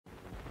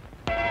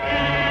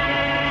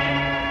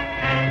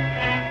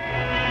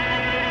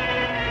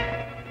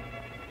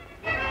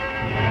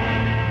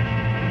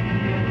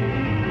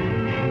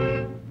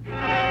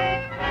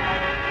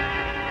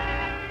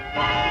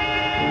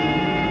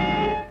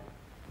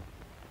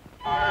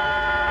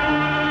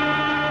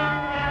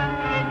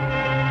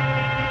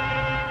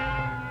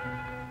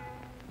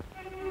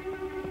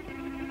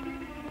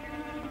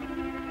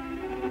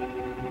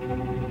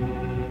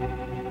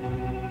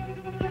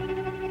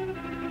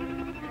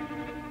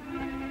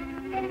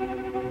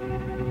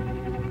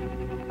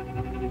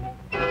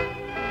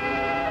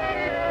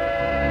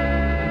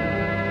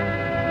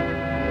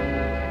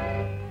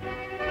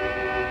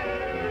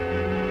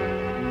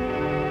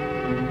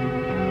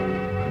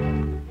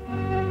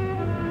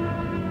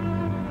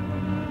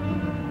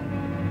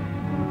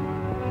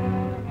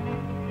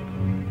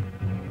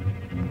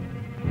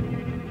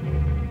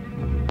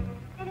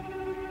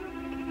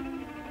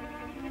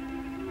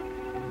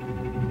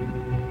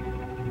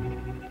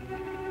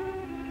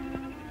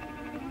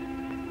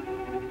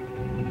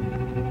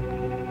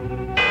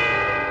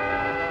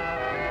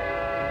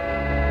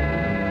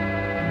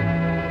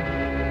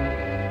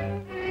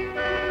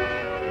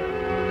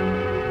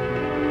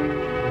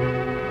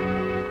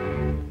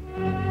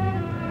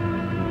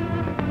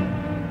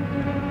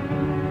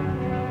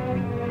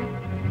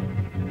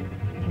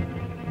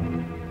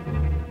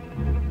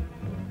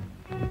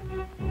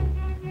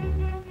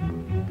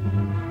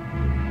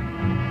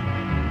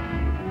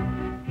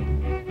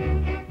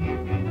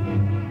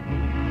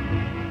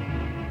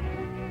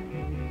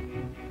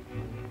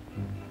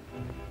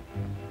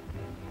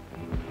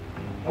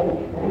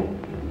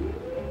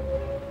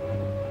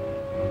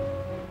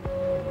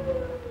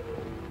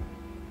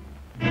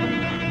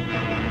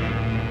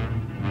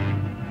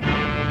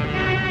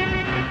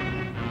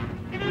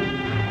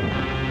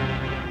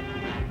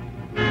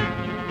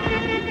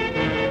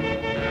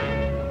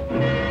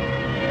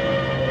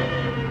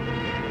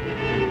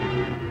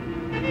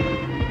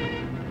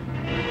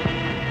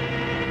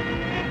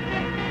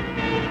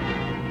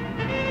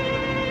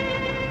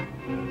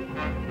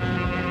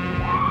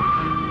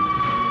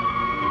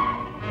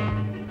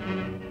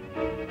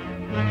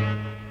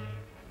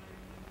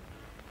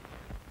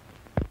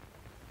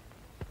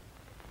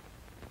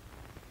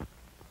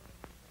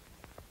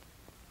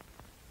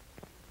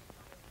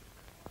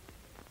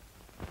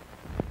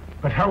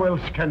But how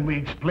else can we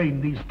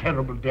explain these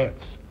terrible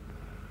deaths?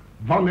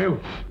 Von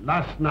Eltz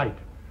last night,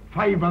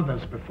 5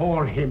 others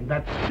before him,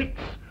 that's 6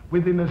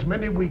 within as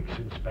many weeks,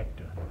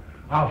 Inspector.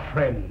 Our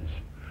friends,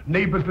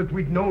 neighbors that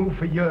we'd known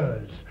for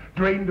years,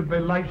 drained of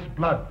their life's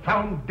blood,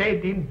 found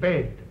dead in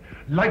bed,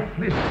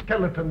 lifeless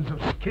skeletons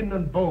of skin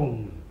and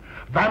bone.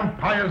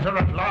 Vampires are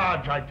at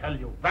large, I tell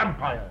you,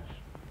 vampires.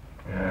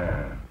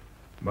 Yeah.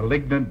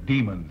 Malignant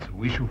demons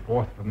who issue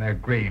forth from their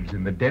graves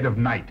in the dead of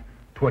night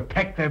to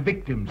attack their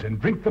victims and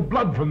drink the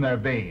blood from their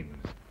veins.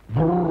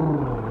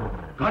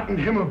 Gott and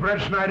Himmel,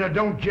 Brettschneider,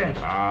 don't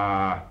jest.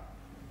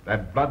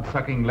 That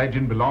blood-sucking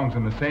legend belongs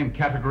in the same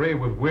category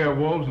with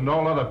werewolves and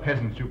all other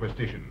peasant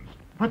superstitions.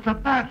 But the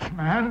bats,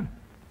 man.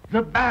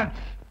 The bats.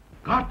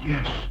 God,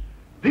 yes.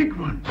 Big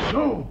ones,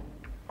 so.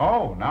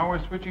 Oh, now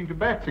we're switching to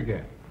bats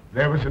again.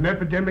 There was an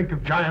epidemic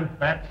of giant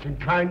bats in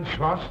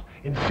Kleinschloss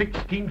in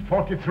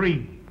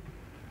 1643.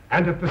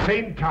 And at the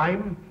same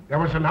time, there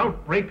was an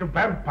outbreak of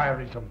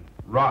vampirism.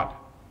 Rot.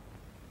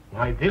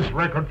 Why, this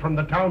record from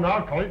the town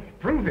archive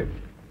proves it.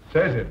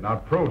 Says it,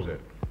 not proves it.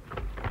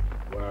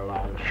 Well,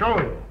 I'll show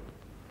you.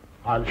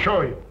 I'll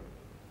show you.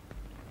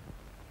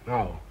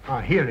 Now,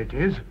 here it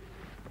is.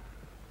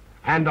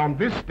 And on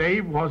this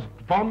day was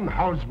von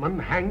Hausmann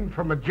hanged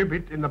from a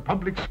gibbet in the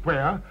public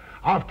square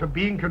after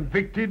being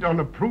convicted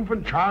on a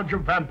proven charge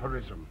of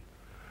vampirism.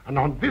 And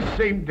on this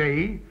same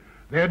day,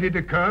 there did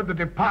occur the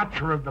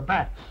departure of the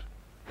bats.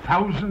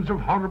 Thousands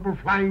of horrible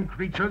flying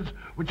creatures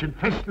which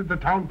infested the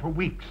town for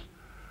weeks.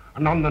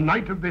 And on the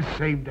night of this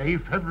same day,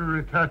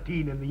 February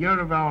 13, in the year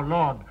of our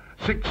Lord,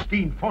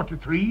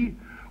 1643,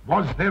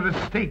 was there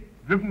a stake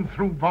driven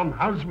through von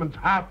Hausmann's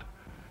heart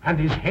and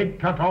his head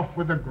cut off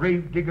with a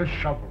grave digger's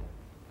shovel.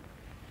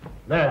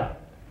 There.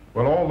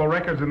 Well, all the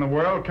records in the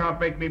world can't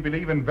make me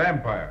believe in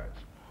vampires.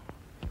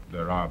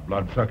 There are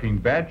blood-sucking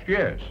bats,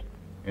 yes.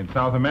 In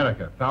South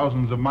America,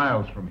 thousands of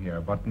miles from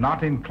here, but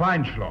not in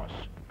Kleinschloss.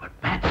 But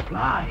bats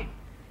fly.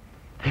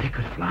 They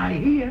could fly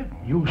here.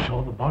 You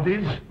saw the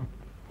bodies.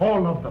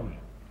 All of them.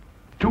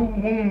 2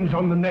 wounds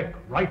on the neck,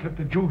 right at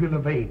the jugular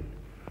vein.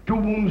 2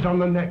 wounds on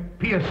the neck,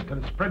 pierced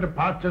and spread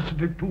apart just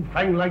as if 2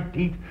 fang-like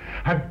teeth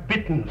had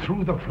bitten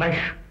through the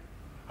flesh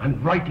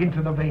and right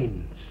into the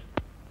veins.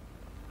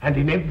 And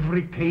in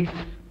every case,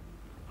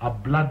 a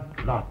blood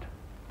clot,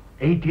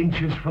 8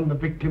 inches from the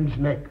victim's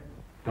neck.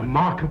 The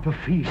mark of the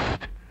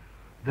feast,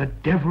 the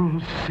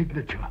devil's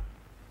signature.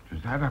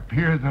 Does that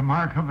appear the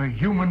mark of a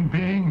human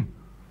being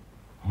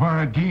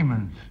or a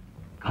demon's?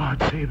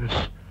 God save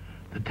us,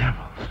 the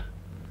devil's.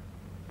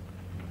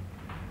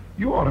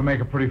 You ought to make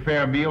a pretty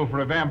fair meal for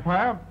a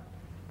vampire.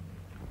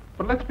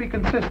 But let's be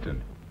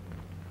consistent.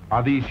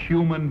 Are these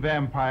human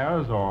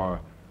vampires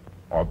or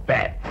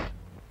bats?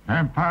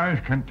 Vampires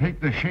can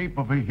take the shape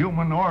of a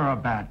human or a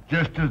bat,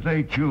 just as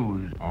they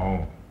choose.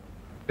 Oh,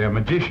 they're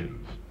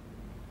magicians.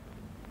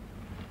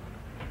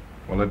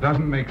 Well, it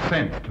doesn't make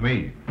sense to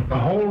me. The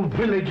whole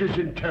village is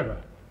in terror.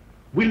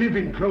 We live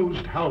in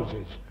closed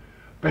houses,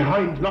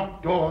 behind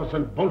locked doors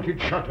and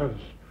bolted shutters,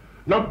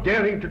 not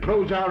daring to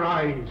close our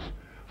eyes,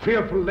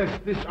 fearful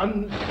lest this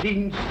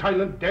unseen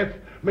silent death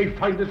may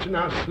find us in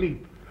our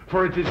sleep,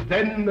 for it is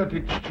then that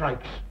it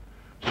strikes,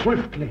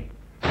 swiftly,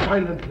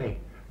 silently,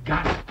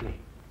 ghastly.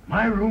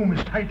 My room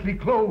is tightly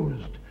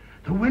closed.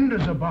 The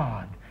windows are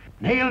barred,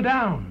 nailed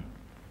down.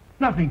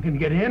 Nothing can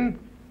get in.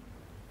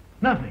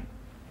 Nothing.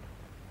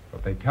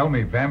 But they tell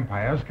me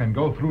vampires can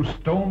go through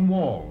stone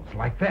walls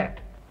like that.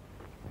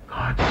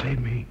 God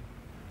save me.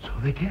 So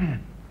they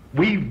can.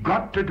 We've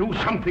got to do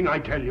something, I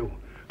tell you.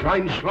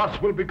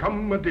 Kleinschloss will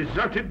become a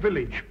deserted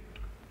village.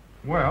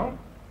 Well,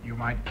 you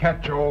might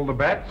catch all the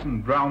bats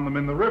and drown them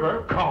in the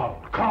river.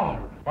 Karl.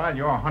 While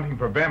you're hunting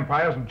for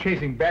vampires and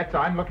chasing bats,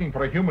 I'm looking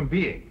for a human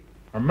being.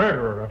 A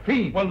murderer, a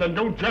fiend. Well, then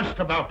don't jest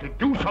about it.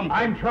 Do something.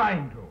 I'm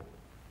trying to.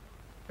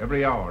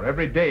 Every hour,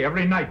 every day,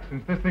 every night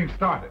since this thing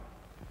started.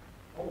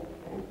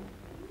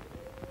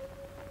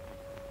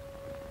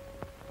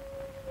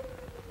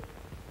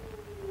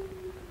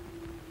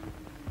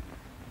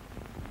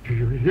 Do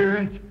you hear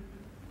it?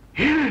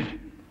 Hear it?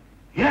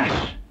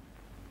 Yes.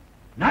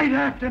 Night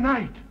after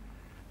night.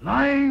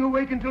 Lying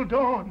awake until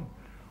dawn.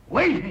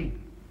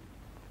 Waiting.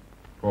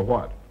 For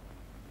what?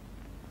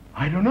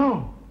 I don't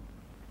know.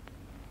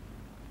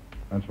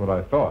 That's what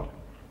I thought.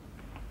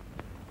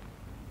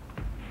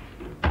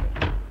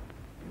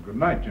 Good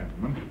night,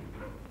 gentlemen.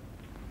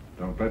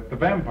 Don't let the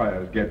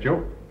vampires get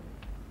you.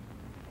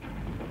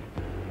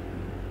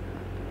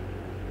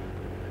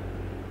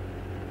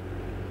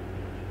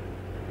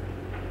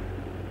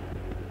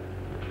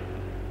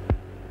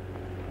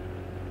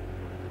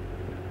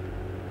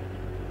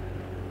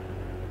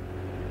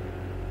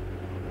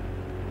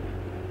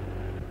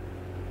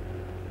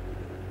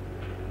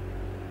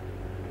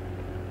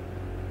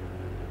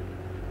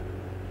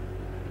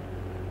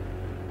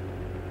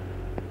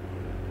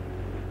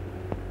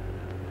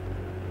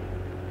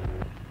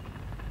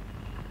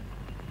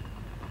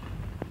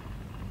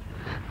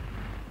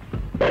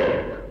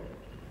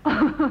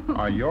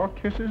 Are your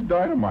kisses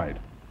dynamite?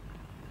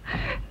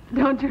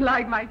 Don't you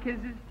like my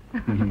kisses?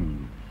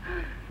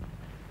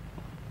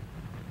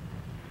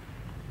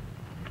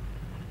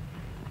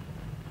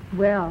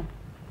 Well,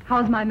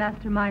 how's my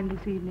mastermind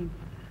this evening?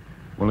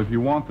 Well, if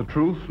you want the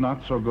truth,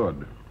 not so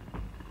good.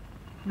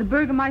 The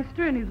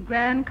Burgermeister and his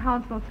Grand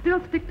Council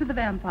still stick to the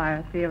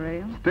vampire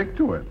theory. Stick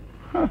to it?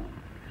 Huh.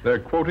 They're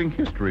quoting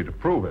history to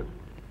prove it.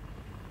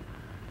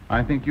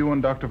 I think you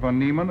and Dr. von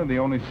Niemann are the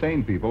only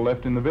sane people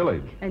left in the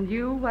village. And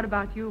you? What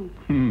about you?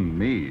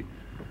 Me?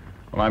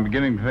 Well, I'm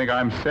beginning to think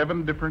I'm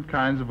 7 different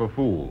kinds of a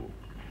fool.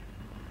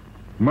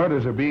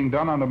 Murders are being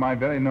done under my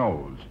very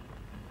nose.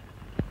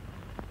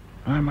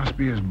 I must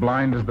be as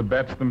blind as the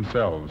bats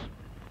themselves.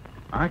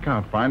 I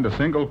can't find a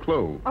single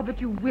clue. Oh, but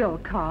you will,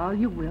 Karl.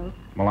 You will.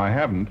 Well, I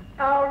haven't.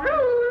 Oh,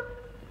 Ruth!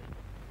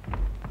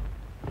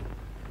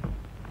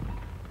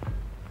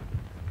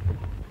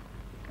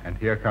 And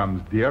here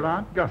comes dear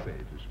Aunt Gussie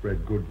to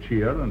spread good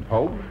cheer and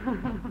hope.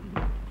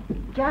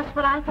 Just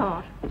what I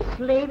thought.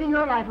 Slaving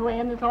your life away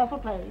in this awful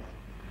place.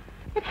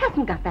 It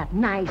hasn't got that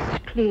nice,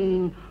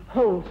 clean,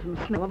 wholesome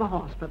smell of a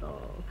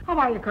hospital. How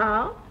are you,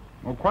 Karl?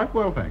 Oh, quite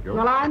well, thank you.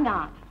 Well, I'm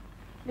not.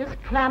 This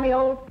clammy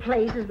old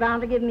place is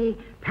bound to give me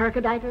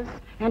pericarditis,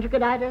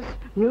 enterocolitis,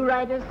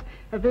 neuritis,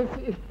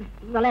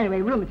 well,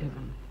 anyway,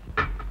 rheumatism.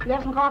 You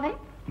have some coffee?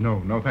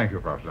 No, thank you,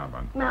 Frau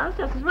Steinmann. No, it's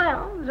just as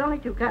well. There's only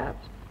 2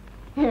 cups.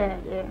 Here,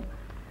 dear.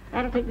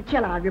 That'll take the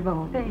chill out of your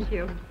bones. Thank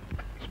you.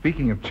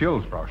 Speaking of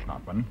chills, Frau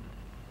Schnappmann,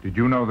 did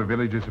you know the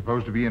village is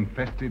supposed to be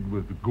infested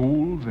with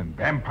ghouls and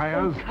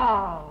vampires? Oh,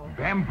 Karl.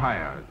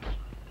 Vampires.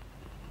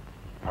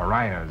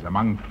 Pariahs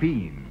among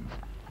fiends.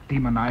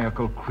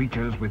 Demoniacal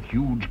creatures with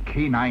huge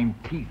canine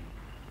teeth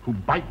who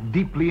bite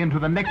deeply into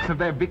the necks of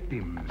their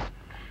victims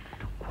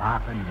to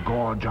quaff and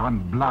gorge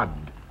on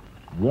blood.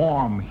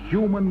 Warm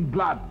human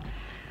blood.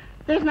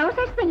 There's no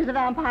such thing as a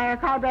vampire,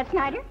 Karl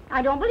Brettschneider.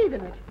 I don't believe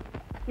in it.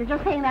 You're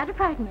just saying that to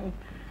frighten me.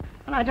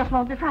 And I just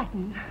won't be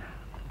frightened.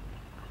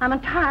 I'm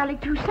entirely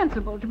too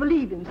sensible to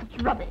believe in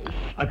such rubbish.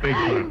 I beg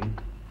pardon.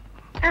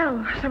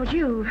 Oh, so it's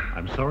you.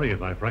 I'm sorry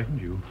if I frightened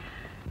you.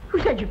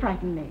 Who said you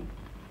frightened me?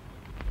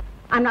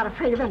 I'm not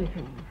afraid of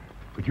anything.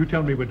 Could you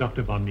tell me where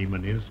Dr. von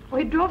Niemann is? Well,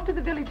 he drove to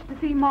the village to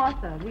see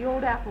Martha, the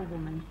old apple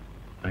woman.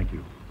 Thank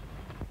you.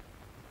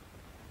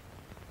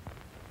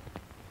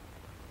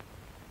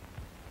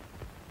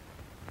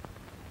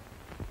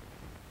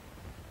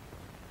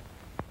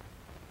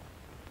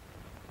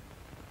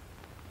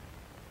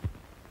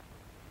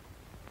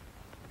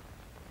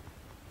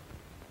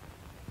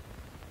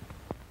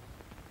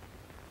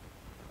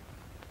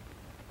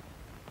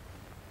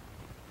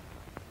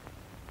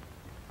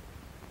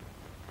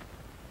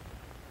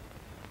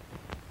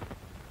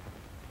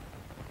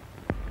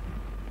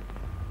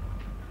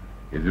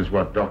 Is this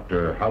what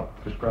Dr.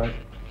 Haupt prescribed?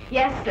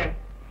 Yes, sir.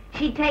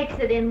 She takes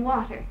it in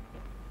water.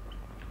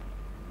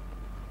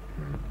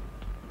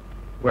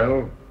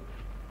 Well,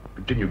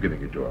 continue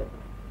giving it to her.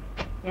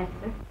 Yes,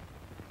 sir.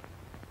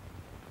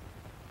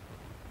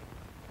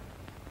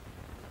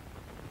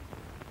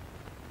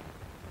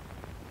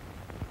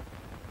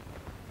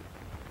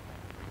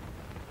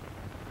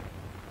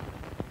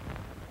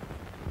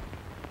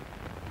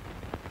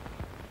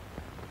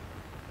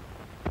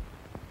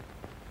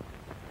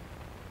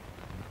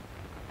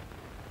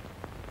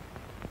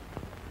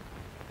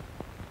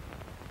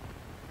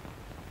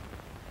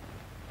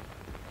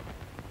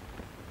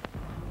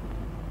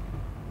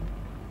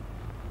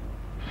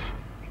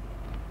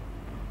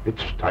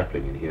 It's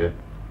stifling in here.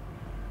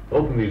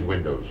 Open these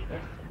windows.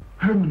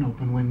 Herman,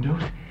 open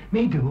windows.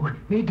 Me do.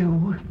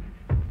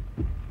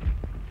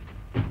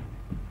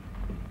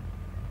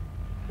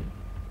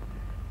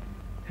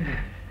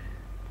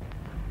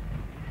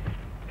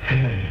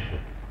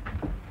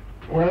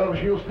 Well,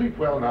 she'll sleep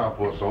well now,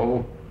 poor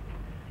soul.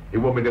 It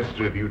won't be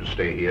necessary for you to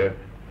stay here.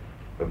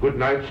 A good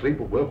night's sleep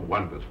will work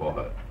wonders for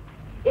her.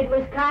 It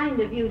was kind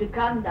of you to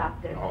come,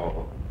 Doctor.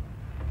 Oh.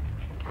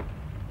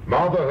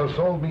 Martha has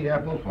sold me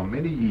apples for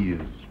many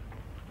years.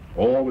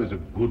 Always a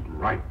good,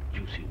 ripe,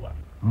 juicy one.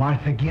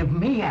 Martha, give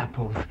me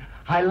apples.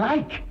 I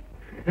like.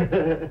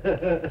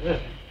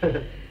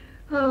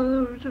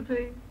 Oh,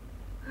 Josephine.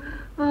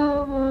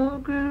 Oh,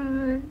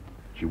 Margaret.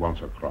 She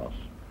wants a cross.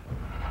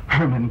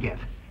 Herman, get.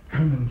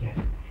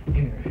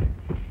 Here,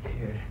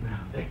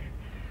 now, there.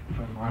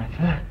 For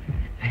Martha.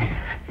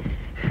 There.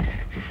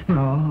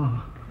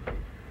 No.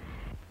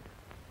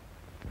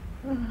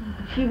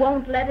 She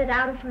won't let it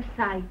out of her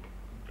sight.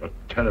 A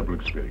terrible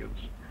experience.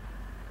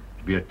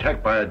 To be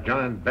attacked by a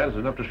giant bat is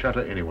enough to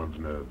shatter anyone's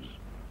nerves.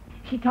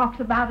 She talks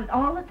about it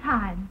all the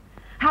time.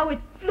 How it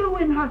flew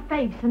in her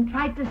face and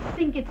tried to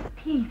sink its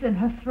teeth in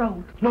her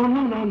throat.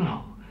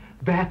 No.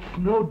 Bats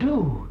no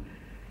do.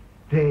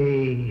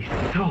 They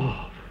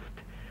soft.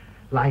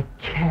 Like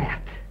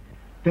cat.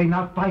 They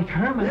not bite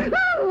Herman. Be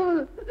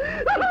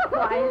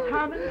quiet,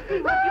 Herman.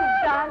 See what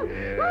you've done.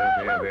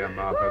 There,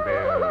 Martha,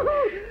 there.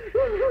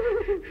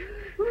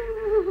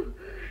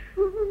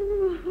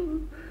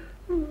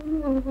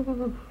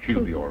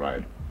 She'll be all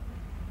right.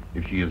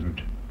 If she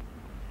isn't,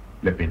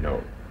 let me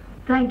know.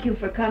 Thank you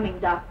for coming,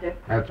 Doctor.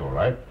 That's all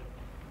right.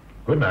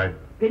 Good night.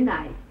 Good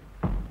night.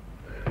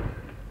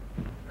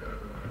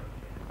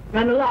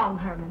 Run along,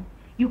 Herman.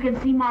 You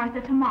can see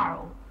Martha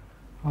tomorrow.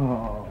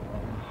 Oh,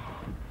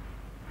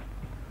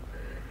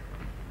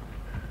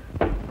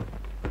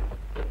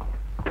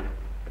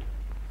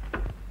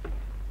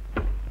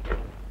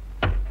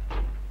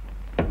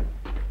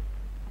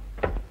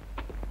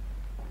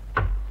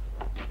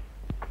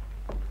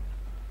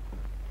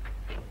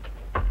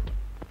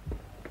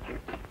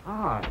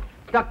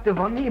 Dr.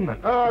 von Niemann.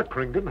 Ah,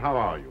 Kringen, how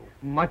are you?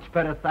 Much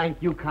better,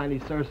 thank you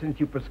kindly, sir, since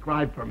you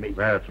prescribed for me.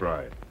 That's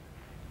right.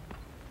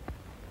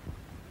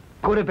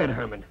 Go to bed,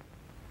 Herman.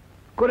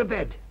 Go to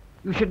bed.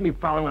 You shouldn't be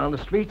prowling around the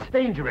streets.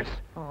 Dangerous.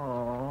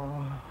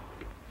 Oh.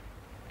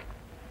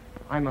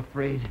 I'm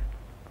afraid.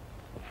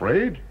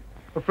 Afraid?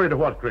 Afraid of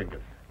what, Kringen?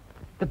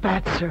 The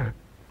bats, sir.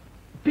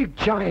 Big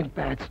giant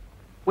bats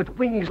with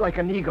wings like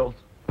an eagle's.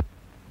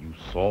 You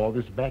saw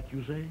this bat,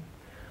 you say?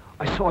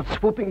 I saw it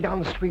swooping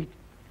down the street.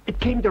 It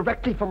came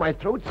directly for my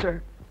throat,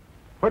 sir.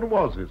 When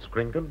was this,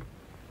 Kringen?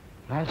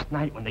 Last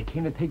night when they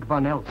came to take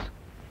Von Eltz.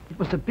 It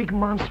was a big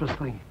monstrous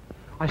thing.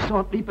 I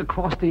saw it leap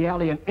across the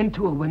alley and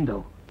into a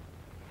window.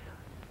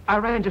 I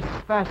ran just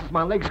as fast as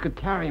my legs could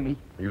carry me.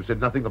 You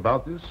said nothing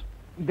about this?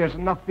 There's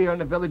enough fear in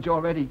the village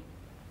already.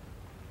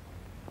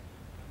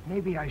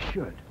 Maybe I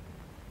should.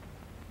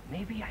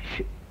 Maybe I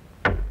should.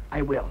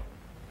 I will.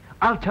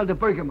 I'll tell the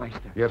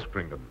Burgermeister. Yes,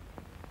 Kringen.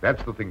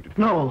 That's the thing to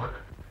do. No.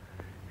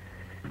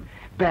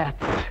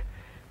 Bats.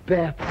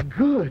 Bats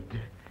good.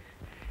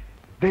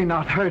 They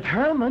not hurt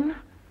Herman.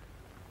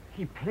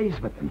 He plays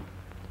with them.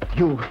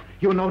 You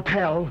no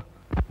tell.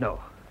 No.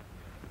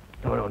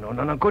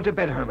 No. Go to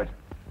bed, Herman.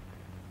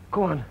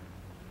 Go on.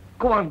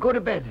 Go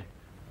to bed.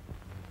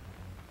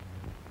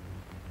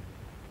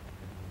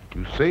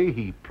 You say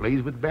he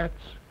plays with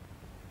bats?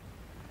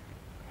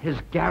 His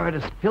garret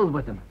is filled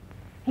with them.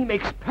 He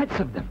makes pets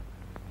of them.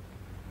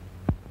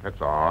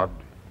 That's odd.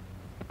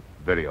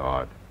 Very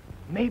odd.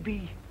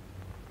 Maybe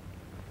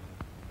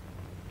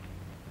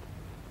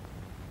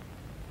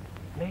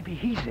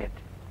he's it.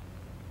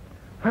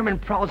 Herman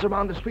prowls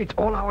around the streets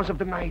all hours of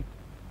the night,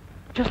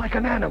 just like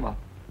an animal.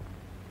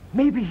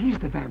 Maybe he's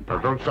the vampire.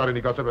 Now, don't start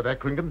any gossip about that,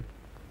 Kringen.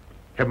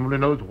 Heaven only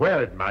knows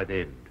where it might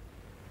end.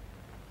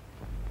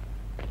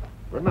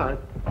 Good night.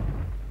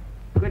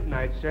 Good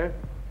night, sir.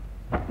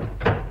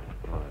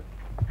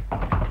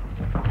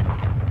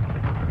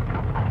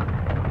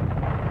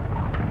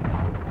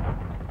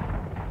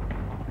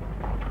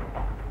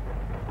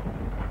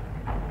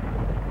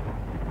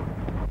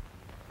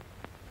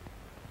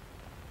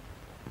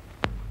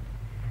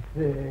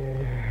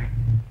 There.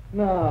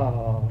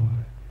 Now.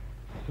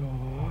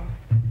 Soft.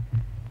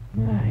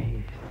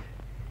 Nice.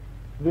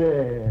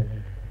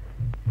 There.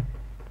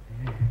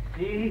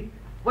 See?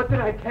 What did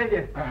I tell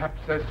you?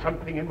 Perhaps there's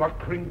something in what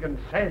Kringen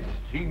says.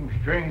 Seems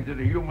strange that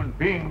a human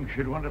being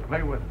should want to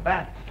play with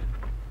bats.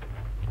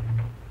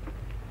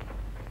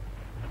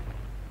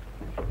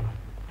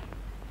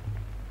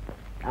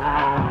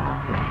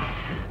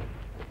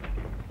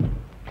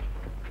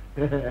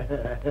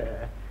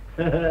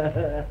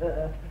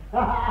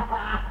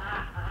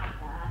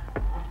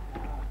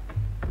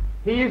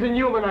 He isn't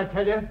human, I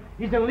tell you.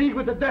 He's in league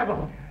with the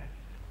devil.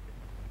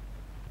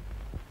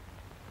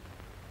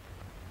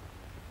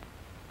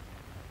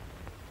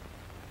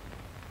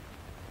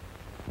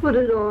 Put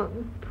it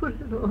on. Put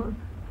it on.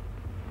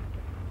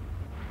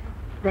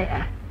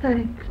 There.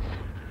 Thanks.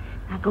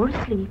 Now go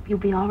to sleep. You'll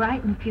be all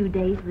right in a few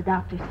days. The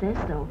doctor says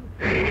so.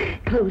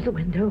 Close the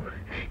window.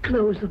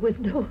 Close the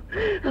window.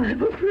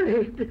 I'm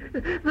afraid.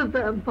 The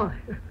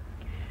vampire.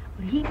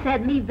 Well, he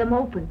said leave them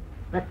open,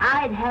 but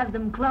I'd have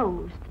them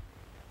closed.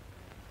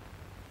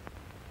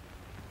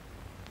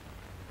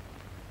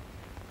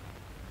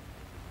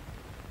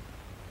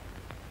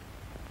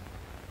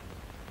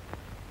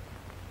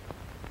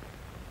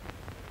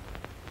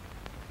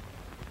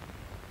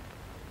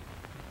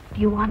 Do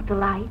you want the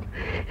light?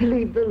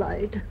 Leave the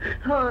light.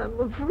 I'm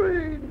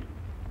afraid.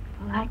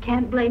 Well, I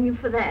can't blame you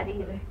for that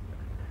either.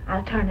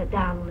 I'll turn it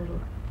down a little.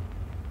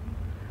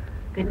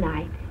 Good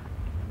night.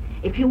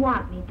 If you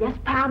want me,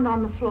 just pound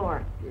on the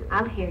floor.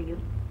 I'll hear you.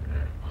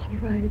 All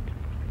right.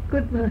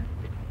 Good night.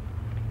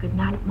 Good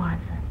night,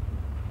 Martha.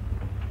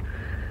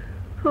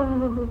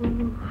 Oh.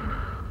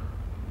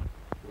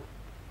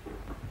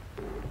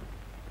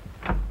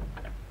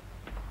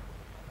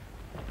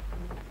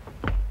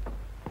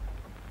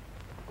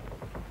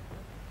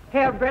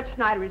 Herr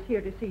Brettschneider is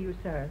here to see you,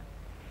 sir.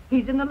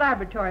 He's in the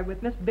laboratory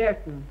with Miss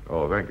Burton.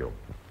 Oh, thank you.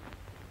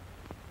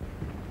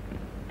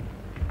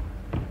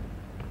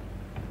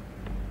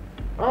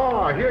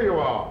 Ah, here you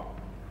are.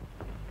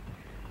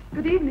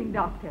 Good evening,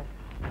 Doctor.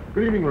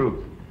 Good evening,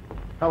 Ruth.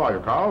 How are you,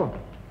 Karl?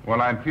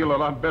 Well, I'd feel a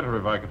lot better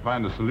if I could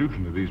find a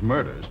solution to these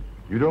murders.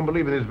 You don't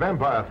believe in this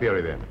vampire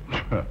theory, then?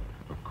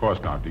 Of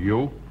course not. Do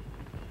you?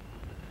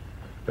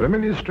 There are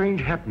many strange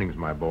happenings,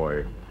 my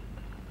boy.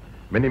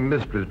 Many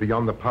mysteries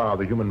beyond the power of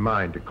the human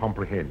mind to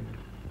comprehend.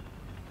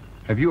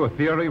 Have you a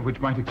theory which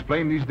might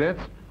explain these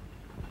deaths?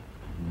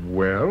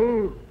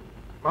 Well,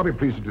 I'll be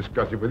pleased to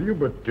discuss it with you,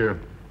 but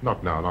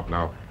not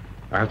now.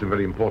 I have some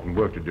very important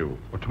work to do.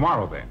 Well,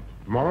 tomorrow, then.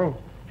 Tomorrow?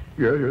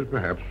 Yes,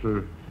 perhaps.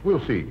 We'll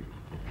see.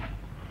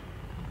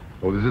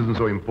 Oh, this isn't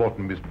so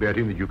important, Miss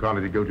Betty, that you can't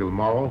let it go till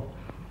tomorrow.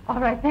 All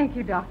right, thank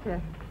you, Doctor.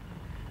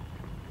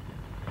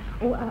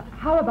 Oh,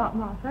 how about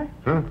Martha?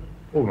 Huh?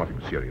 Oh,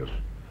 nothing serious.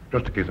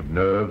 Just a case of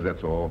nerves,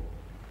 that's all.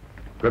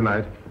 Good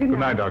night. Good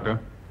night, Doctor.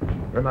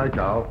 Good night,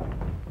 Carl.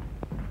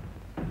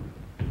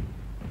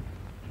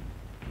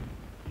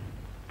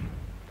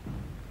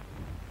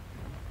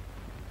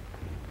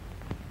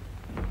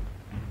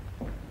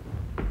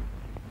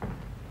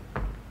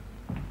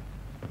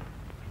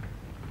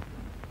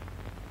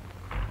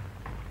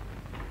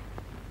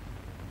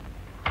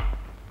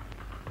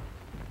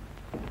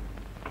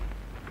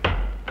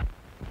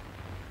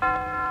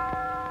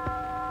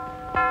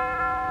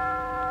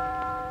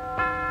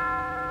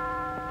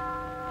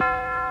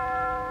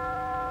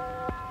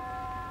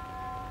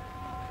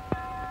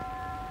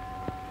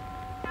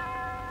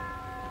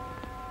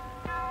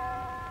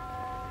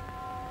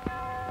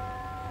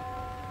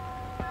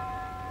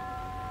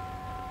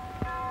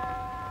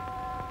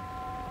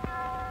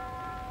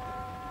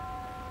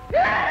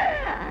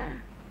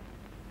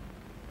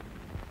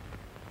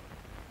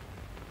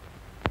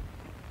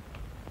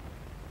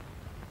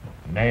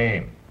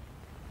 Name.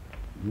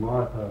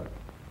 Martha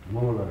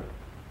Mueller.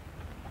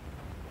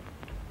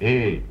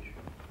 Age.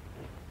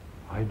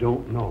 I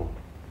don't know.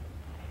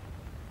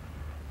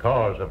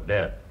 Cause of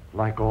death.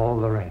 Like all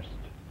the rest.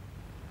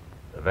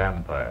 The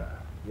vampire.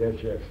 Yes,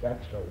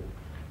 that's so.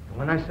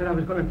 When I said I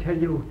was going to tell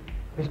you,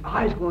 his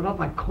eyes glowed up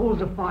like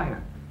coals of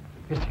fire.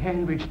 His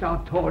hand reached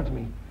out towards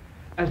me,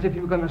 as if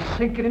he were going to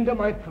sink it into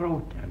my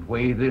throat. And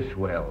weigh this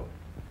well.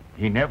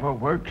 He never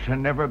works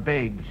and never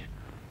begs,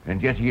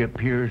 and yet he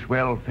appears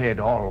well-fed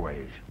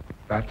always.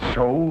 That's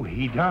so,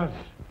 he does.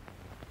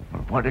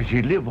 But what does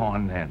he live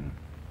on, then?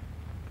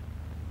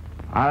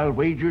 I'll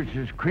wager it's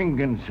as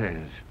Kringen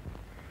says.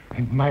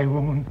 And my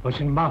woman was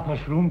in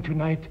Martha's room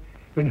tonight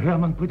when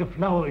Hermann put a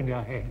flower in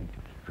her hand.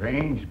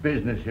 Strange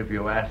business, if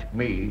you ask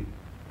me.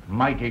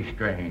 Mighty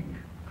strange.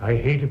 I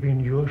hate to be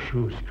in your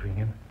shoes,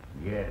 Kringen.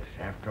 Yes,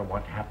 after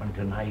what happened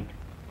tonight,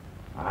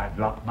 I'd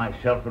lock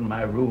myself in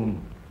my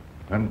room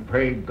and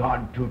pray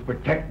God to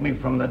protect me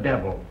from the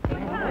devil.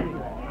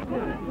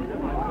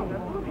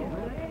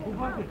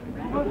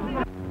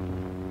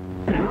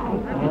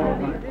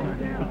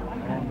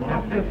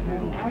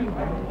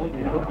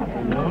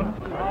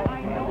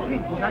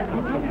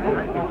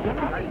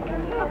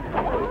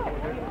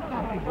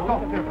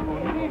 Dr.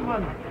 von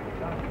Niemann.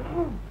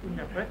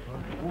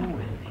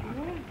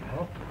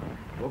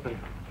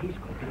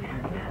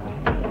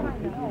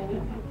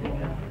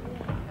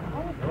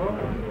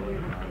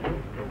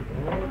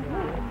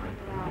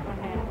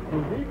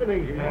 Good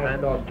evening,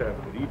 and Doctor.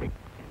 Good evening.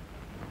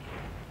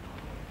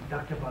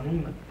 Dr. von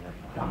Niemann.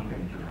 Doctor.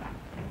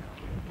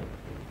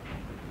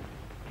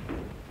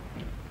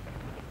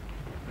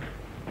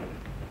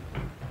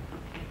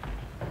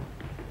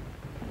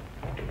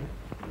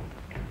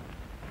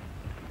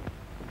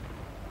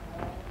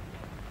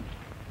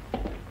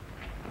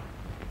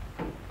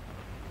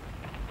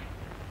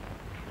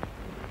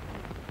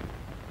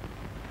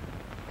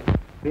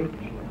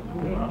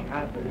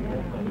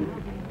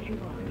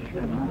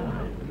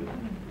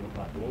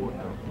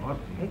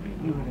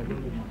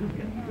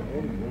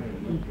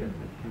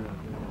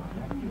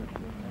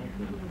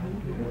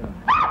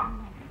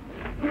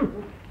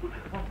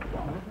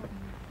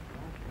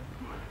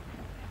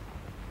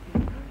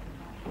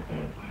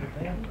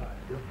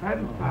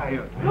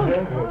 Vampire.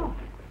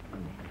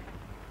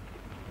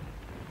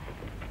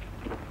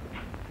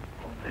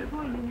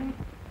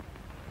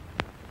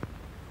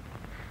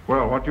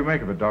 Well, what do you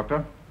make of it,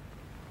 Doctor?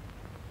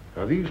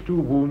 Are these two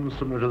wounds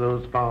similar to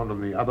those found on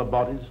the other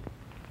bodies?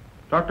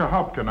 Dr.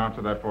 Haupt can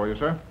answer that for you,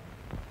 sir.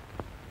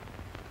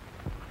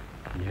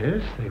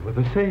 Yes, they were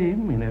the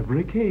same in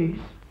every case.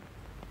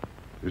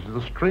 This is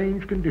a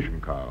strange condition,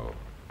 Karl.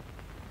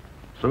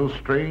 So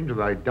strange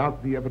that I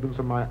doubt the evidence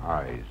of my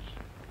eyes.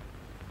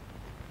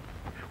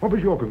 What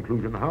was your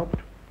conclusion, Haupt?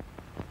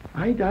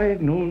 I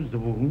diagnosed the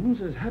wounds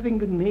as having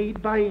been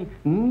made by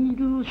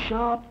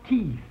needle-sharp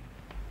teeth.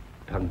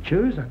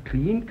 Punctures are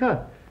clean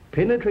cut,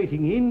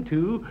 penetrating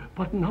into,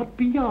 but not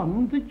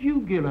beyond, the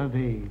jugular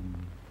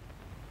vein.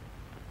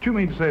 Do you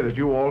mean to say that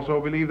you also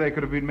believe they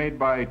could have been made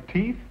by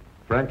teeth?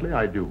 Frankly,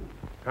 I do.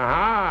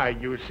 Ah,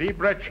 you see,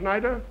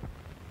 Brettschneider?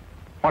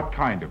 What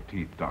kind of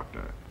teeth,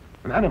 Doctor?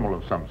 An animal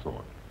of some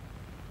sort.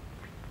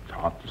 It's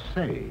hard to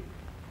say.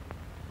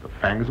 The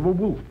fangs of a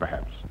wolf,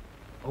 perhaps.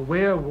 A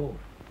werewolf.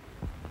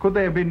 Could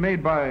they have been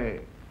made by,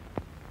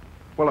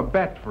 well, a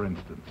bat, for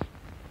instance?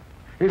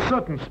 In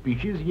certain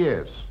species,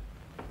 yes.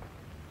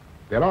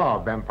 There are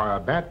vampire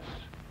bats.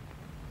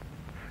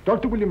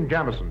 Dr. William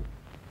Jamison,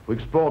 who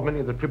explored many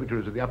of the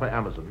tributaries of the upper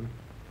Amazon,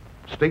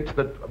 states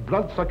that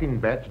blood-sucking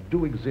bats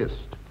do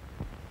exist.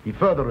 He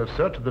further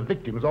asserts that the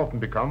victims often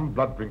become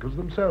blood drinkers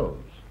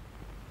themselves,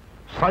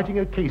 citing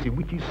a case in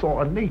which he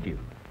saw a native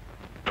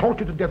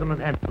tortured to death on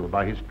an anthill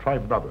by his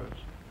tribe brothers.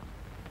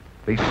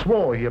 They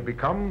swore he had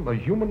become a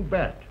human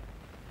bat,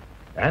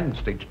 and,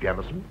 states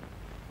Jamison,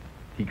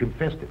 he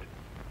confessed it.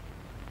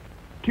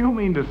 Do you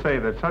mean to say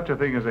that such a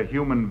thing as a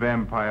human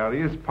vampire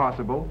is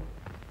possible?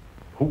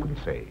 Who can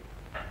say?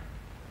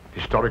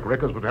 Historic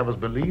records would have us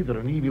believe that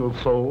an evil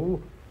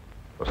soul,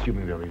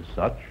 assuming there is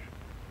such,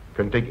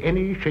 can take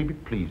any shape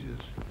it pleases.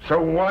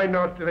 So why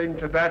not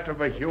into that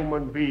of a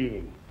human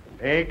being?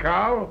 Eh,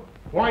 Karl?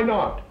 Why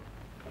not?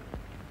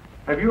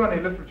 Have you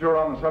any literature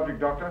on the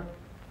subject, Doctor?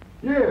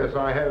 Yes,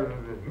 I have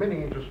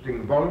many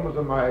interesting volumes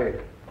on my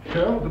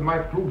shelves that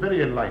might prove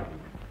very enlightening.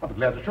 I'll be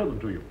glad to show them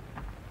to you.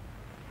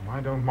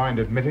 I don't mind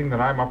admitting that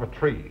I'm up a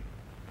tree.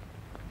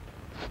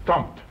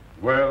 Stumped.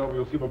 Well,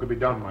 we'll see what can be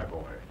done, my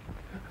boy.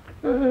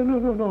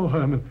 No,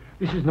 Herman.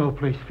 This is no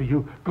place for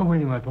you. Go away,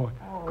 my boy.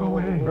 Go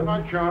away. Good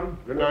night, John.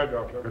 Good night,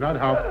 Doctor. Good night,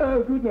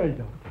 Hal. Good night,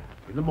 Doctor.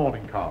 In the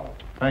morning, Karl.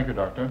 Thank you,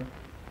 Doctor.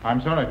 I'm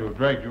sorry to have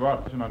dragged you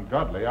out at an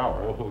ungodly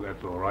hour. Oh,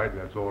 that's all right.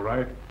 That's all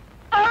right.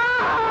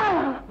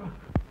 Ah!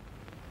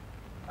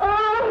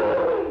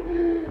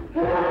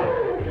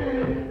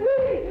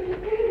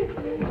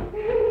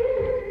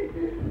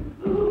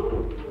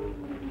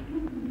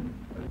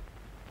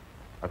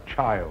 A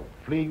child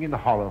fleeing in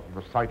horror from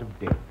the sight of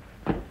death.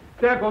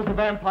 There goes the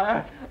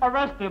vampire.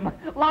 Arrest him.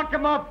 Lock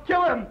him up.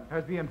 Kill him.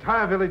 Has the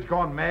entire village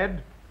gone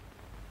mad?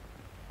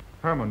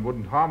 Hermann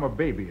wouldn't harm a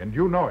baby, and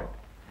you know it.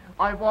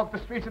 I've walked the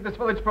streets of this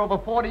village for over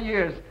 40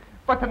 years,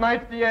 but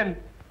tonight's the end.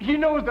 He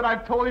knows that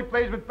I've told he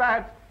plays with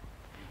bats.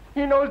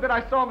 He knows that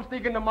I saw him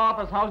sneak into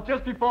Martha's house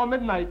just before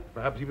midnight.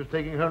 Perhaps he was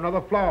taking her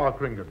another flower,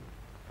 Kringen.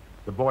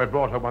 The boy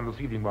brought her one this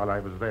evening while I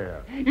was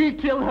there. He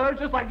killed her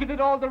just like he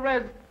did all the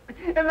rest.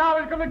 And now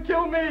he's going to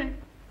kill me.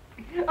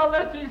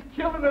 Unless he's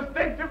killed and the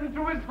stake driven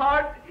through his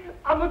heart,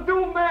 I'm a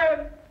doomed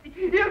man.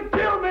 He'll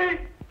kill me.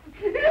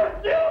 He'll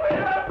kill me.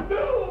 I'm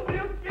doomed.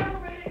 He'll kill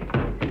me.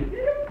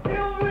 He'll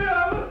kill me.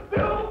 I'm a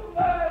doomed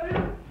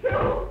man. He'll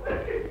kill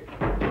me.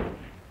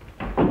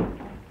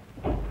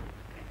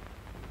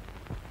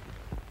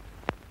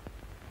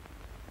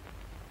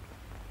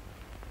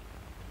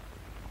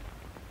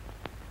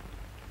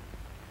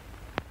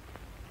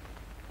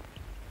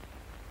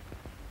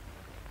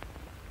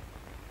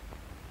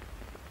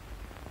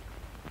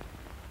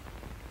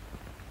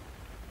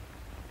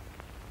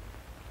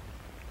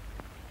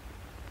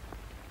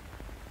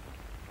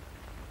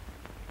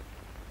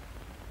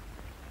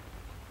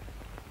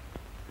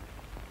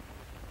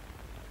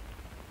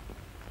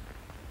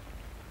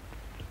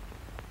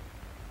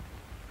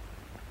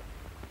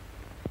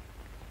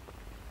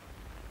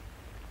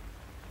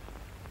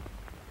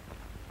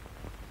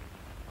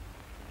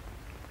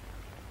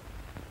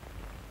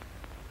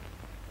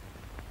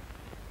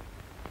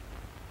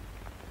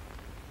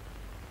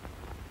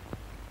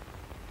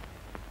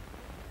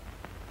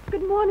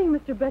 Good morning,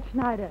 Mr.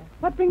 Brettschneider.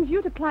 What brings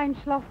you to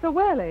Kleinschloss so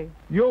early?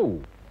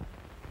 You.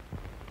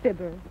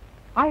 Fibber,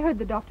 I heard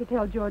the doctor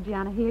tell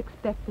Georgiana he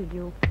expected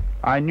you.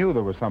 I knew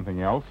there was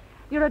something else.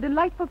 You're a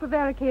delightful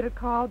prevaricator,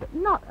 Karl, but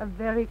not a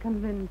very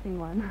convincing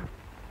one.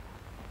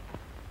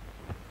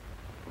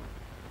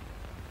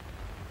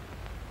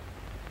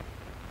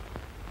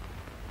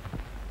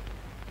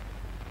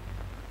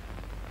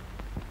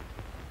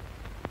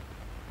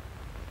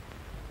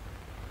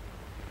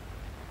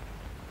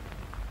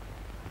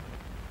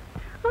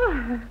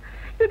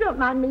 You don't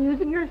mind me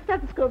using your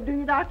stethoscope, do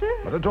you, Doctor?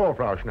 Not at all,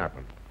 Frau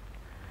Schnappmann.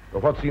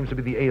 But what seems to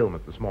be the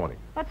ailment this morning?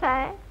 What's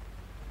that?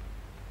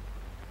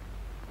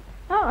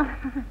 Oh.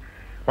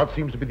 What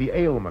seems to be the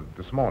ailment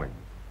this morning?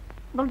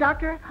 Well,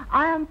 Doctor,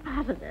 I am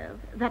positive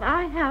that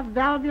I have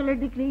valvular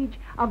leakage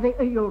of the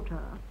aorta.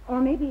 Or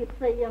maybe it's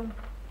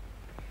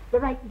the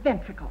right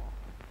ventricle.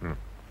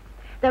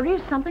 There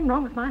is something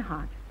wrong with my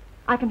heart.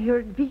 I can hear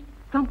it beat,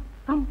 thump,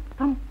 thump,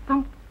 thump,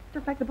 thump,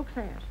 just like the book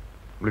says.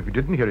 Well, if you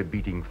didn't hear it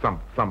beating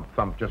thump, thump,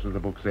 thump, just as the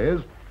book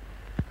says,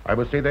 I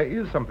would say there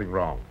is something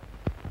wrong.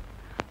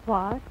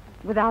 What?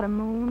 Without a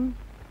moon?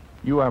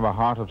 You have a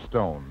heart of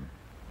stone.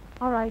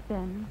 All right,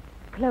 then.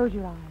 Close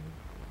your eyes.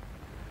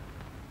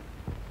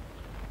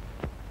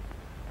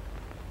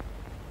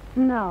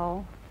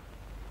 No.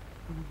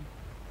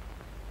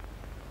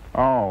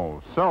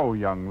 Oh, so,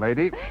 young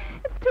lady.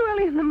 It's too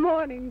early in the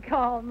morning,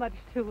 Karl. Much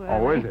too early.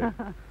 Oh, is it?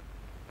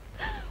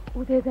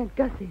 Oh, there's Aunt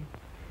Gussie.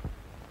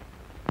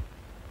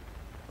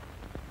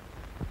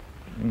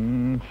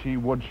 She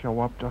would show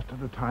up just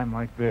at a time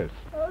like this.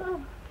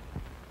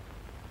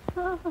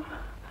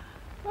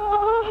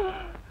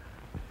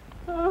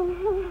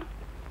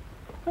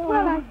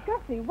 Well, Aunt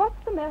Gussie, what's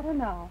the matter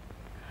now?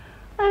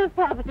 I have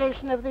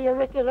palpitation of the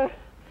auricular,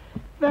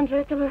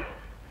 ventricular,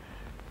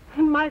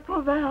 and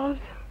mitral valves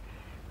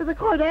with a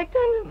cardiac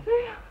tendency.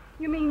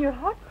 You mean your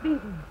heart's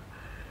beating?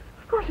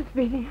 Of course it's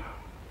beating.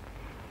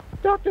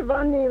 Dr.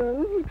 von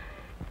Niemann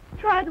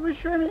tried to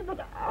assure me, but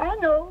I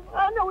know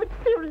it's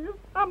serious.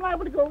 I'm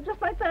liable to go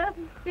just like that.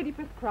 Did he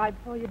prescribe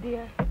for you,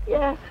 dear?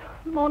 Yes,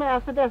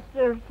 monacid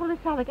ester,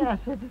 salicylic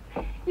acid.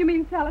 You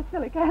mean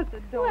salicylic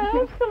acid, don't Well,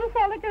 you?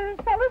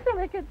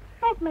 salicylic, it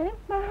helped me.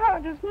 My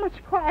heart is much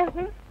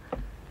quieter.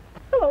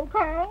 Hello,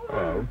 Karl.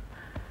 Hello.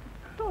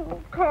 Oh,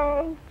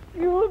 Karl,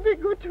 you'll be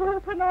good to her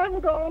when I'm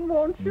gone,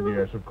 won't you?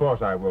 Yes, of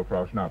course I will,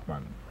 Frau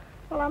Schnappmann.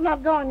 Well, I'm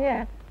not gone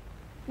yet.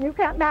 You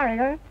can't marry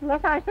her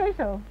unless I say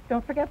so.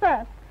 Don't forget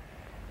that.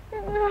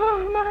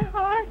 Oh, my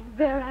heart.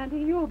 There, Auntie,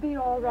 you'll be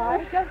all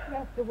right. Just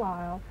rest a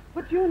while.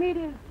 What you need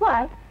is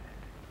What?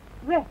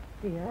 rest,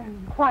 dear,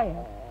 and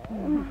quiet.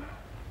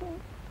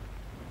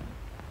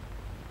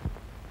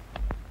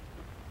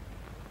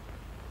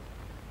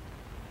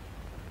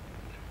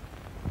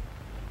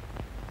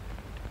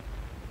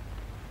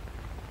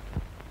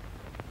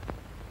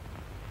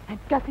 And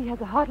Gussie has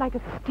a heart like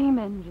a steam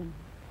engine.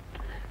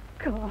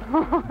 Come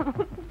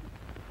on.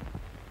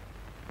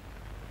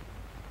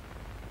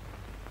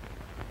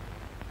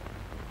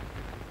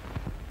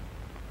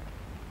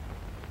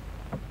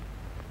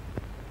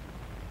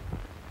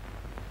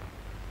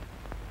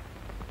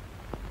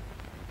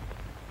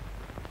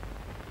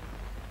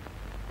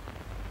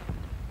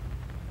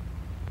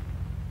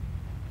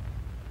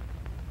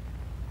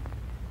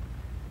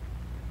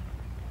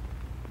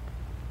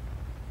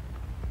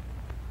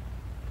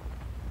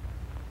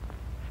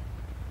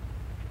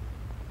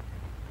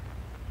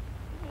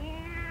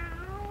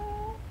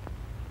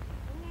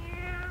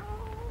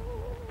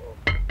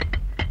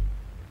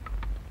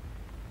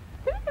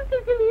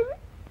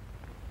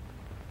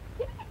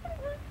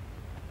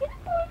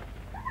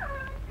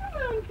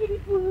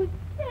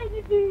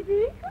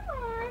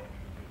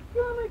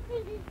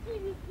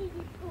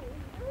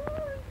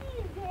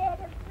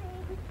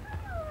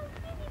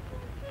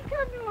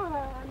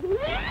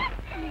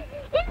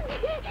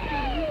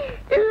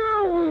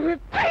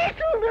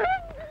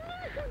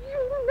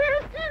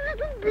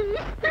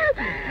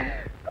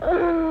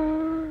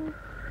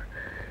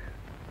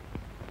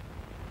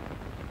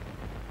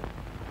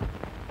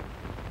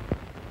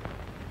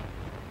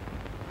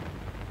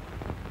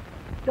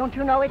 Don't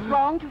you know it's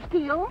wrong to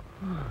steal?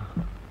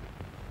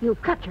 You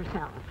cut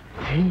yourself.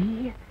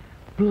 See?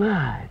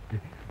 Blood.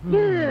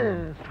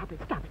 Yes. Stop it,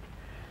 stop it.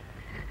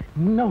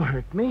 No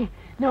hurt me.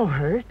 No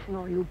hurt.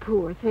 Oh, you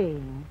poor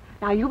thing.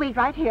 Now, you wait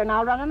right here, and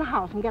I'll run in the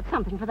house and get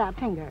something for that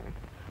finger.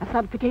 A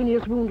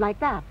subcutaneous wound like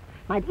that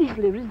might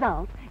easily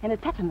result in a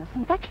tetanus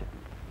infection.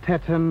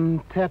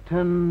 Tetanus.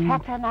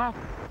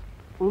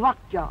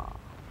 Lockjaw.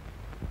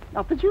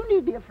 Not that you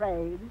need be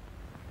afraid.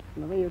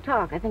 From the way you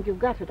talk, I think you've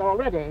got it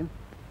already.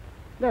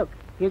 Look,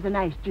 here's a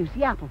nice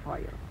juicy apple for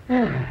you.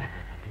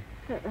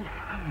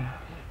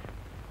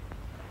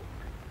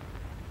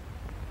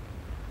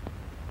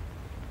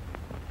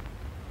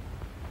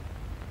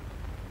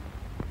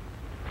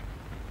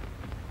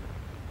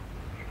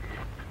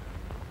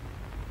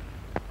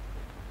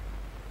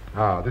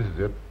 Ah, this is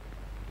it.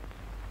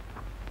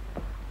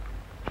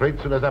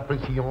 Traits sur les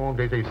apparitions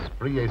des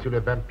esprits et sur les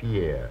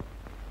vampires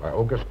by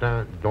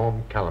Augustin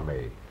Dom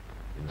Calame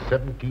in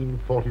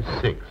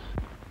 1746.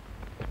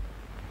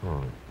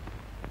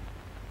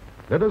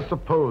 Let us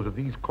suppose that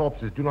these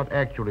corpses do not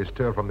actually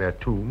stir from their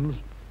tombs,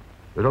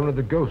 that only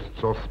the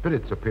ghosts or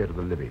spirits appear to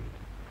the living.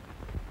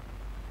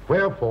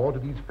 Wherefore do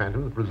these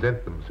phantoms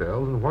present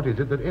themselves, and what is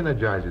it that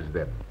energizes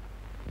them?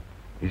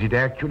 Is it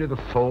actually the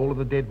soul of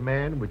the dead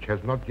man which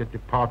has not yet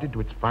departed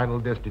to its final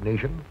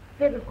destination?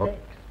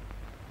 Fiddlesticks.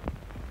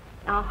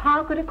 Now,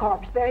 how could a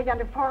corpse buried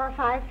under 4 or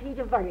 5 feet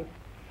of earth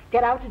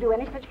get out to do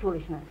any such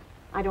foolishness?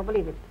 I don't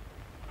believe it.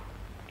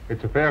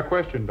 It's a fair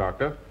question,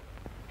 Doctor.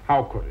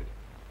 How could it?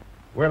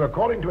 Well,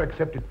 according to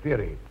accepted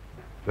theory,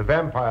 the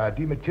vampire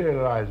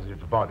dematerializes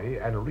its body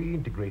and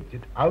reintegrates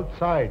it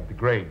outside the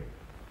grave.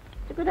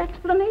 It's a good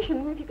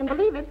explanation, if you can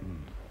believe it.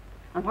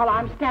 And while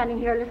I'm standing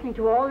here listening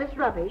to all this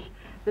rubbish,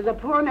 there's a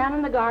poor man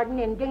in the garden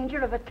in danger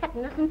of a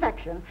tetanus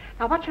infection.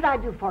 Now, what should I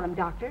do for him,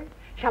 Doctor?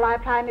 Shall I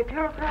apply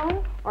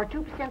mercurochrome or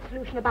 2%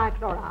 solution of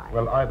bichloride?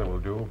 Well, either will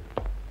do.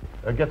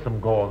 Get some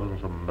gauze and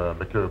some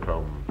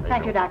mercurochrome.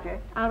 Thank you, Doctor.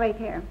 I'll wait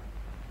here.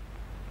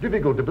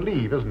 Difficult to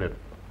believe, isn't it?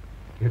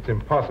 It's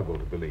impossible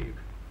to believe.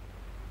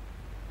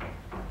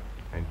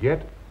 And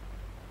yet,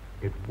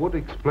 it would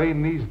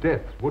explain these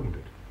deaths, wouldn't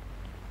it?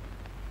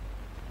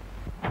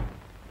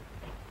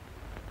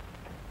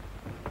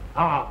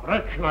 Ah,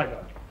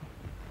 Brettschneider.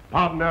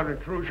 Pardon our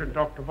intrusion,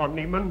 Dr. von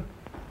Niemann.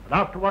 But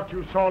after what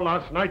you saw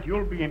last night,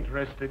 you'll be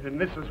interested in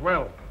this as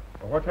well.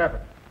 Well, what's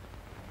happened?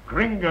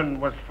 Kringen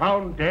was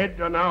found dead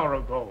an hour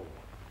ago,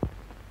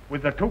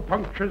 with the 2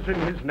 punctures in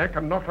his neck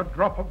and not a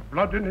drop of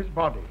blood in his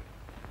body.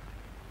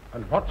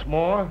 And what's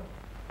more,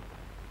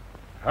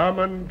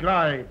 Hermann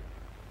Gleib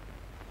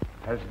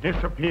has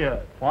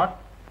disappeared. What?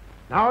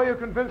 Now you're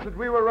convinced that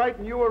we were right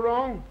and you were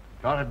wrong?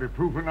 Thought it'd be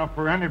proof enough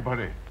for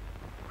anybody.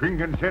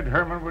 Kringen said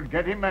Hermann would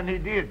get him, and he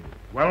did.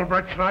 Well,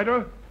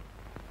 Brettschneider?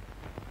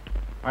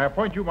 I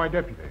appoint you my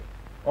deputy.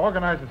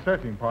 Organize a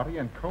searching party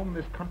and comb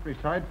this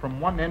countryside from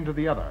one end to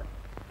the other.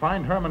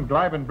 Find Hermann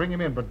Gleib and bring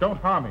him in, but don't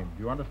harm him.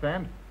 Do you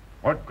understand?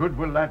 What good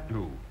will that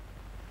do?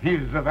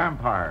 He's a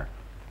vampire.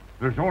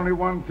 There's only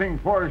one thing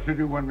for us to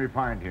do when we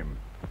find him.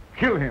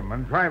 Kill him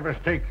and drive a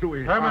stake through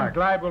his Hermann heart.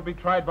 Gleib will be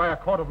tried by a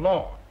court of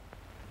law.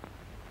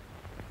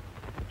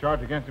 If the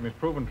charge against him is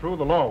proven true,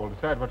 the law will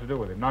decide what to do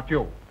with him, not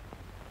you.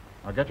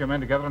 Now get your men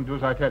together and do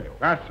as I tell you.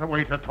 That's the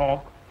way to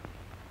talk.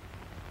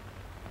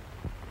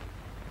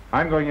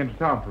 I'm going into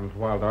town for a little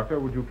while, Doctor.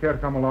 Would you care to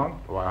come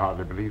along? Oh, I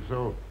hardly believe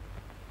so.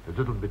 There's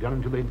little to be done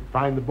until they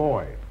find the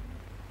boy.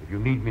 If you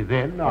need me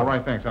then, All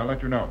right, thanks. I'll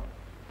let you know.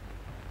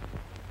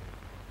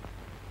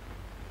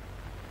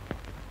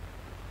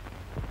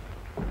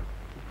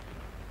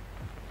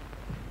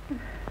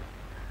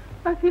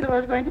 I feel I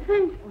was going to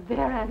faint. Oh,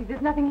 there, Auntie.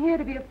 There's nothing here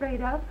to be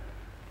afraid of.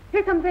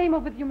 Here comes Emil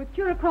with your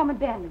mercurochrome and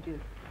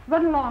bandages.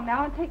 Run along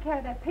now and take care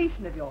of that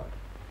patient of yours.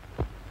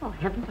 Oh,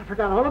 heavens, I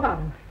forgot all about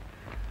him.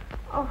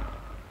 Oh.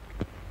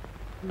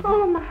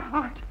 Oh, my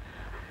heart.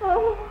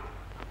 Oh.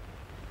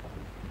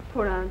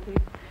 Poor Auntie.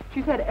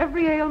 She's had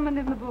every ailment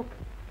in the book.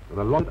 And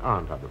a lot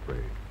aren't, I'm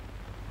afraid.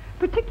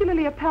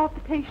 Particularly a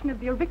palpitation of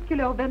the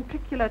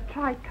auriculoventricular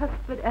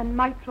tricuspid and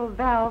mitral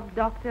valve,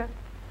 Doctor.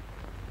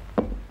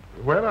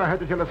 Well, I had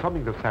to tell her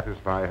something to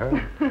satisfy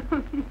her.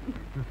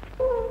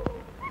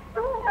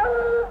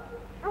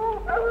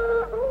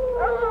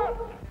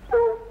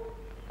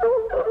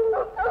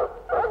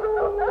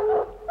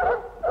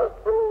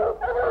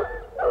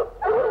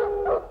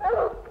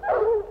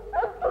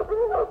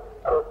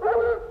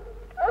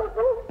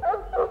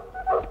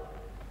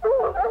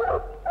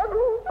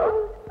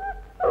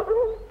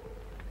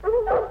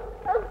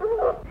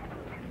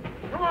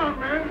 Come on,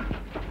 men.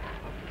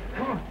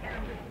 Come on.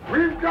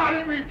 We've got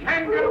him. He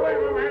can't get away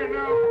from here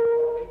now.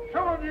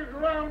 Some of you go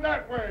around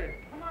that way.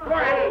 Go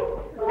ahead.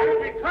 And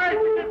if he tries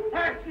to get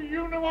past you,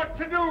 you know what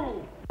to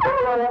do.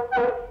 Come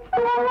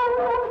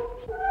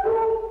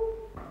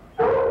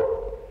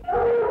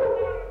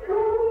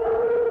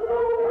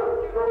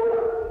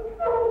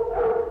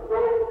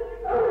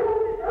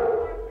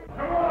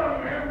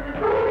on, men.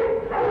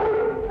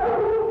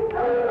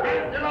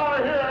 Get out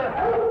of here.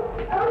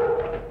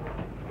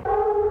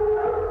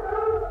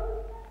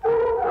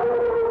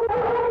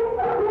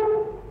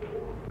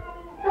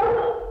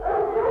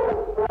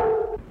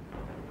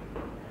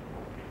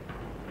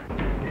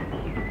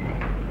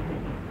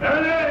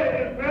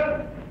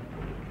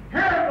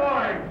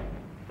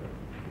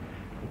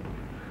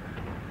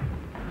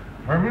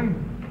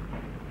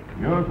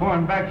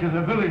 on back to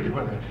the village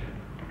with us.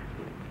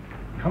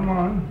 Come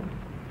on.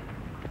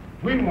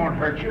 We won't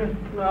hurt you.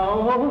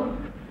 No,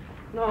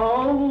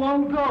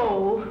 won't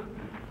go.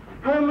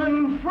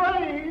 Herman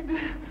afraid.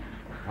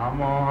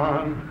 Come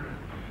on.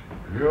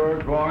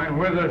 You're going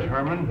with us,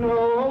 Herman.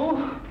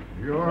 No.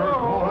 You're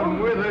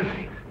going with us.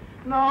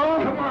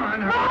 No. Come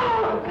on,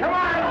 Herman. Come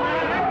on,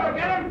 man.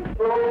 Get him.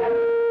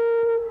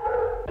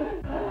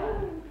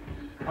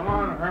 Come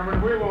on,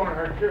 Herman. We won't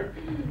hurt you.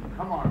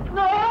 Come on.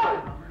 No.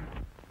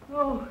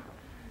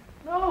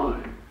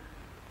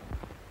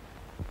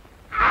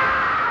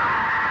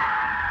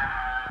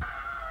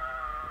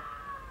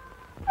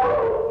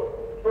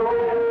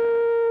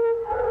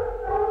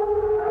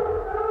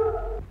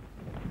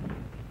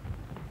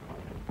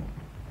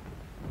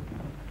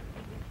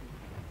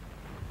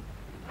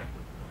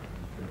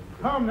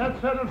 Come,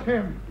 that settles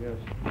him. Yes,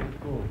 let's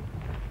go.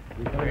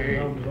 We got Hey.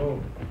 him down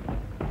below.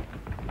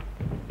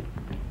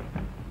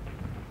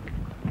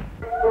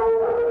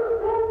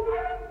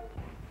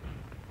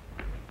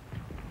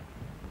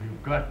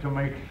 We've got to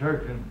make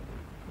certain.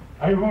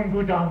 I won't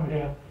go down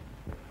there.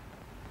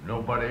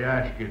 Nobody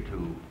asked you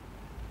to.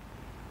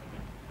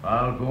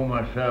 I'll go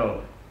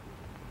myself.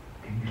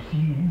 Can you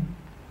see him?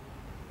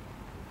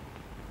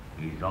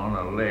 He's on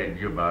a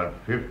ledge about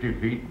 50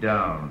 feet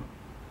down.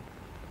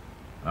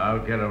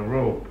 I'll get a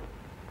rope.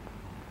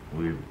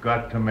 We've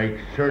got to make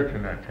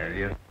certain, I tell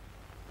you.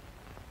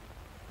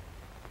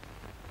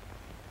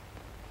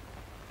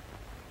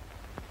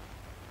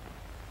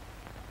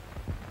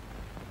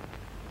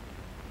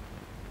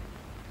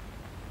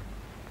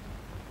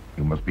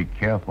 You must be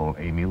careful,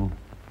 Emil.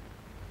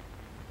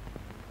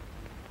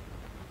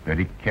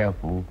 Very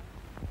careful.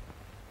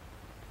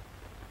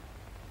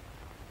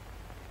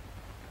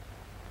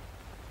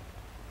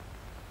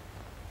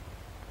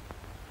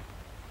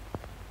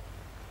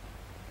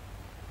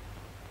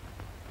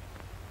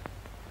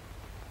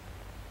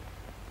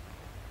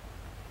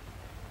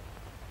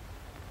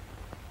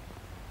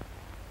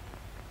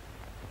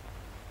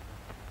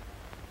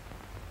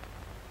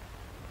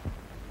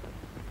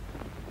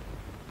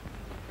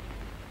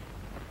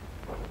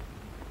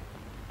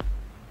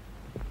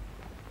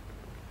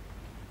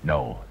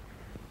 No.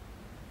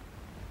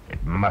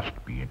 It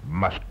must be, it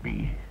must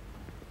be.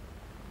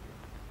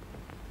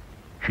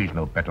 She's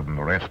no better than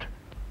the rest.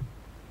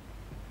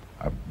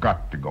 I've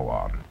got to go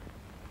on.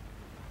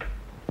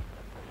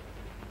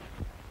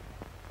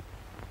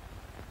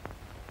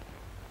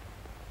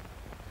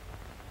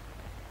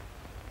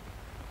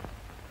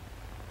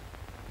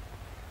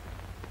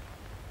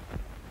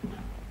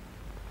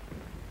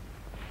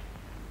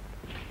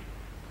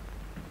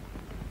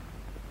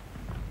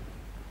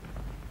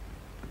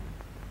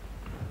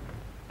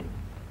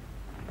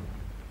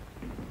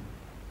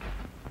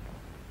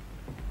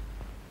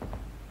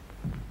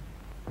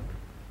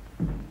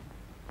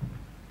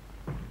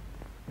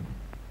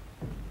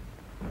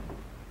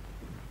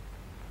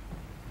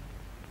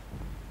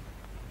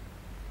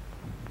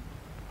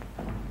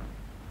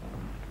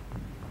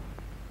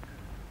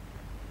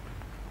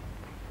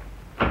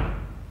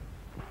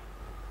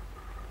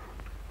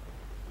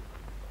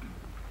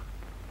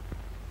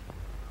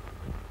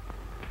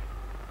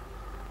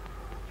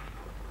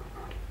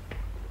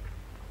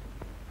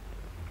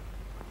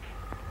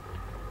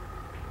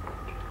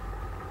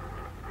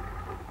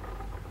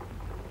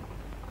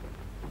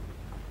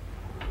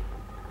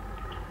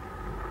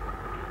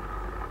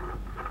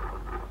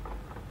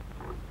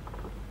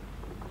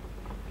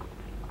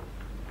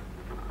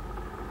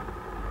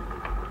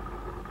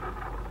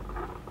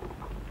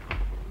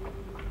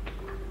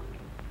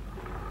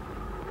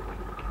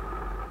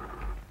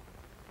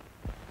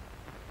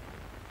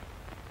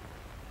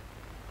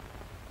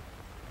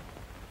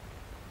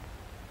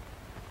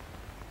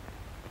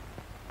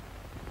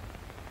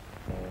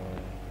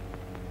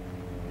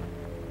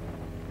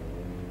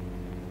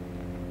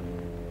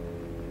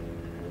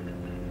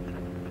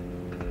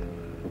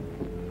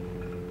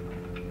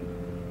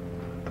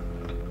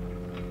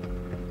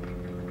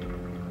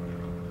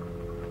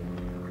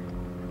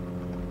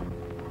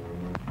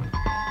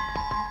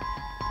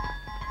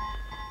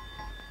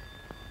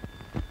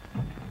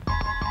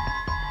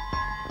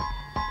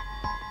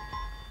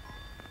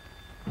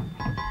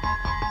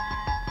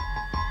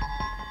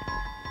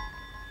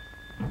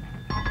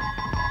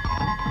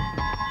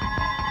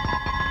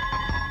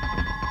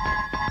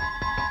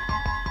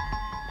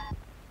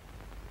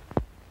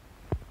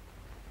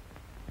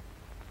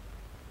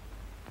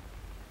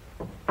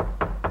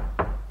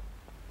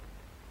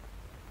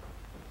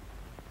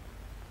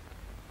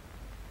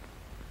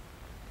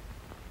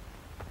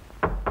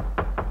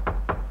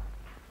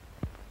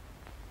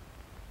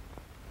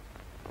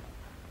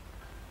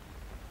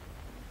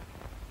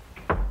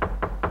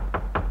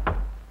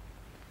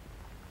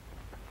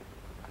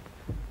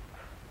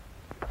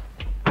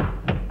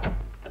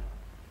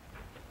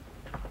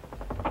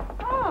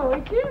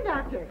 It's you,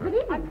 Doctor. Good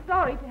evening. I'm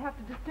sorry to have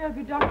to disturb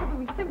you, Doctor, but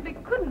we simply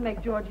couldn't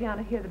make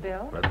Georgiana hear the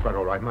bell. That's quite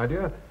all right, my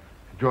dear.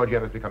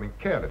 Georgiana's becoming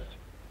careless.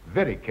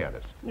 Very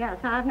careless. Yes,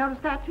 I've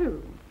noticed that,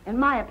 too. In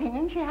my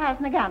opinion, she has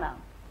Nagana.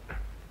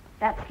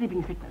 That's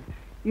sleeping sickness.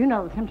 You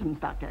know the symptoms,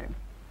 Doctor.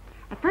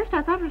 At first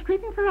I thought it was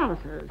creeping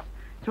paralysis,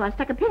 so I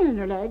stuck a pin in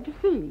her leg to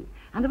see.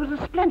 And there was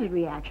a splendid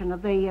reaction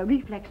of the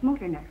reflex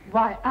motor nerve.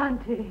 Why,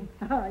 Auntie.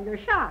 Oh, you're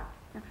shocked.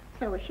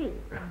 So was she.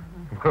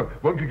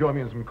 Won't you join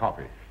me in some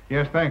coffee?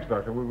 Yes, thanks,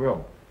 Doctor. We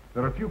will.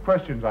 There are a few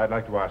questions I'd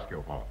like to ask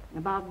you, Paul.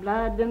 About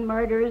blood and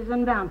murders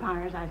and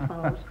vampires, I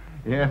suppose.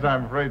 Yes,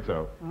 I'm afraid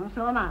so. Well,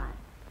 so am I.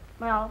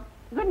 Well,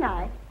 good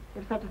night.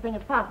 If such a thing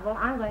is possible,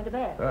 I'm going to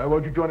bed.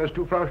 Won't you join us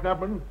too, Frau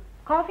Schnappmann?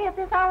 Coffee at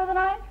this hour of the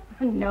night?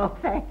 No,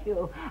 thank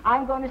you.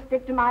 I'm going to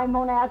stick to my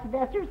monoacid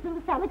ester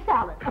salicylic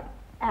salad.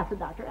 Acid,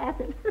 Doctor,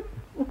 acid.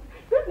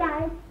 Good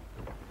night.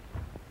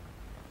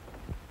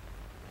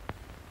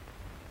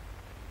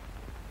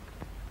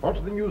 What's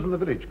the news in the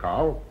village,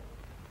 Karl?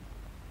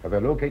 Have they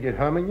located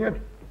Hermann yet?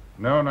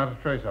 No, not a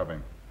trace of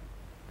him.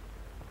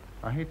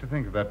 I hate to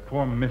think of that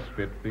poor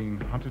misfit being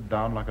hunted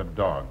down like a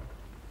dog.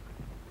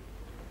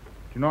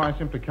 Do you know, I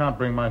simply can't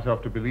bring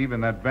myself to believe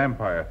in that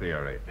vampire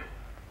theory.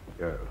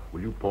 Will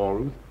you pour,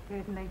 Ruth?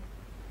 Certainly.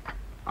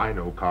 I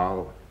know,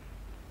 Karl.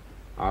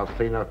 Our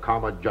saner,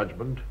 calmer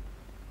judgment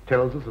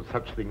tells us that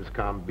such things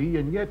can't be,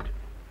 and yet,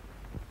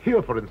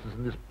 here, for instance,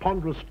 in this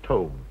ponderous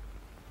tome,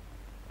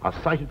 are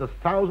cited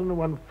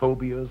 1,001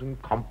 phobias and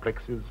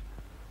complexes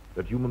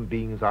that human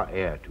beings are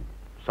heir to.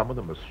 Some of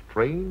them are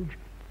strange,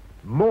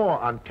 more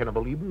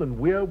untenable even than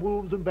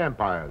werewolves and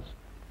vampires.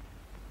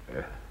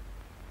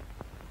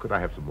 Could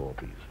I have some more,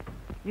 please?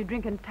 You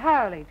drink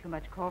entirely too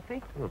much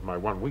coffee. Well, it's my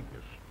one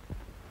weakness.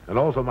 And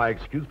also my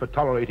excuse for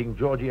tolerating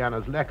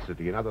Georgiana's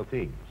laxity and other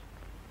things.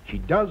 She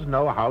does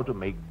know how to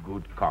make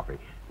good coffee.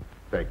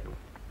 Thank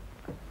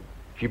you.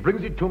 She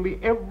brings it to me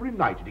every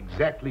night at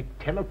exactly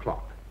 10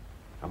 o'clock.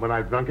 And when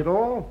I've drunk it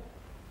all,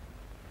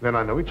 then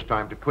I know it's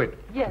time to quit.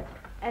 Yes,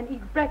 and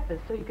eat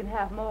breakfast so you can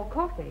have more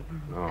coffee.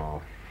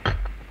 Oh.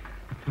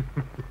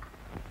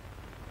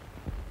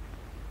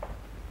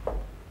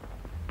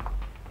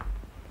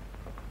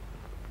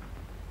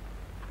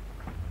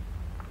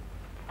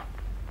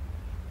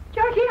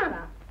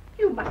 Georgiana,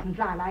 you mustn't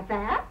lie like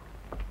that.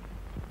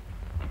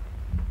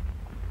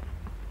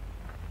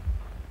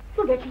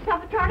 You'll get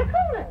yourself a jar of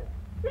cooler.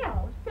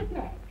 No, sit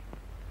next.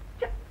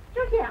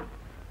 Georgiana.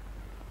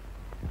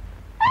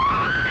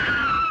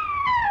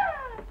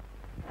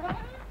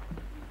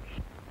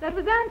 That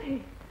was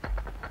Auntie.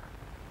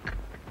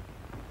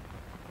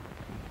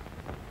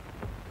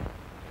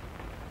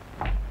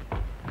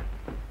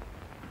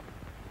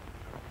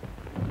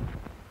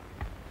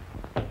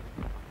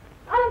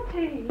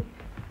 Auntie!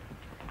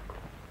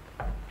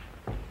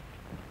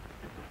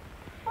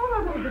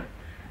 Oh, no,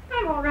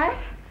 I'm all right.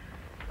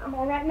 I'm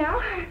all right now.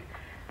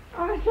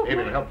 Oh, so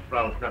Maybe it'll help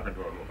Frau Schnappmann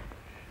to her room.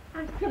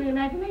 I'm silly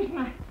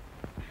imagination.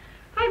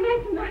 I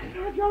mentioned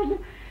that, Georgia.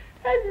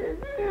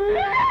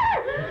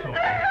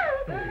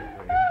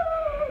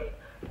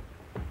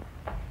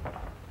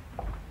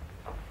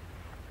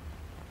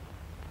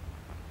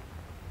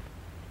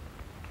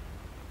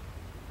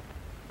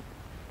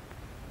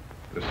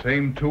 The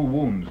same 2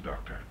 wounds,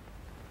 Doctor.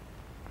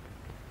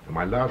 And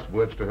my last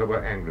words to her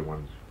were angry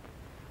ones.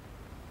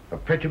 A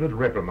petulant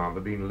reprimand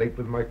for being late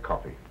with my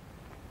coffee.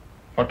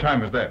 What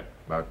time is that?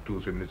 About 2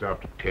 or 3 minutes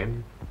after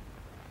 10.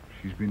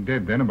 She's been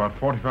dead then about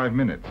 45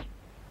 minutes.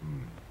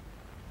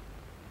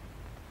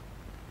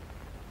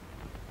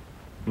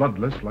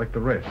 Bloodless like the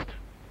rest.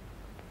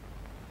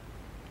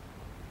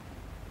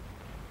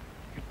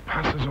 It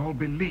passes all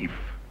belief.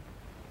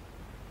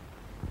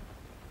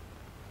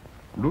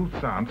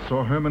 Ruth's aunt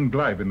saw Hermann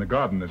Gleib in the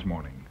garden this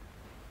morning.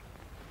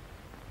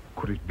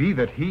 Could it be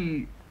that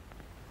he...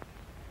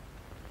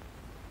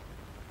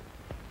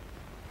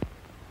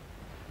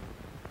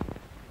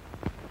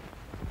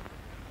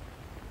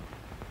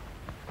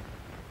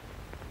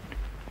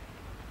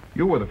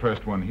 You were the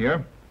first one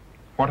here.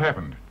 What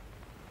happened?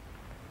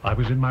 I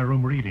was in my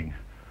room reading.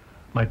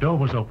 My door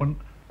was open.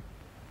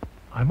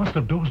 I must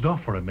have dozed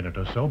off for a minute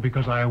or so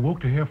because I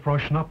awoke to hear Frau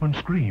Schnappmann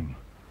scream.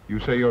 You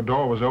say your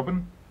door was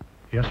open?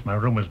 Yes, my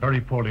room is very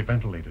poorly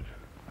ventilated.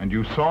 And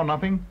you saw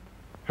nothing?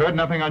 Heard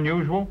nothing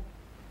unusual?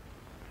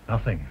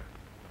 Nothing.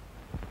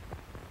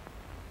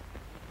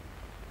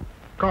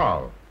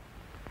 Karl.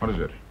 What is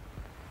it?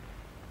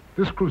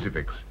 This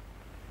crucifix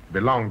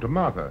belonged to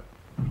Martha.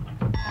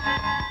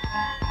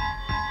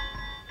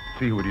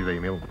 See who it is,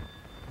 Emil.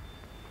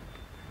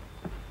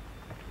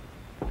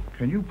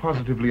 Can you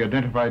positively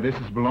identify this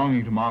as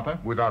belonging to Martha?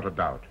 Without a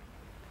doubt.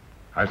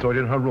 I saw it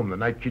in her room the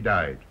night she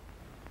died.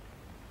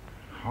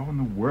 How in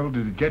the world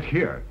did it get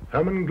here?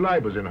 Hermann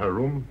Gleib was in her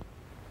room.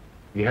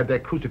 He had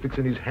that crucifix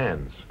in his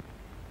hands.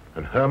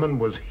 And Hermann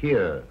was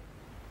here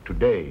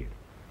today.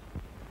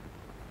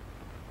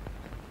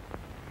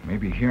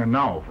 Maybe here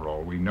now, for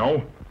all we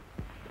know.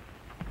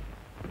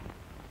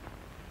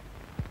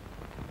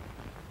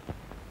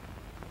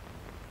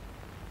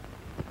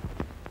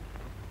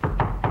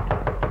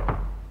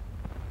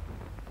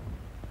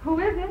 Who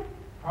is it?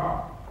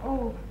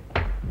 Oh.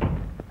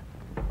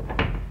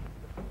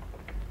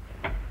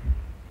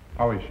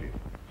 How is she?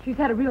 She's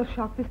had a real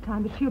shock this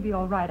time, but she'll be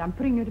all right. I'm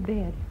putting her to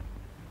bed.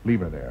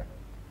 Leave her there.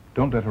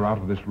 Don't let her out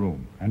of this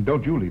room. And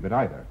don't you leave it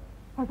either.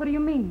 Well, what do you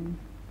mean?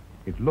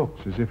 It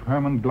looks as if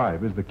Hermann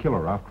Gleib is the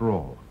killer after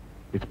all.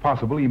 It's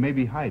possible he may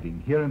be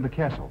hiding here in the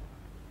castle.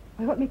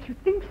 Well, what makes you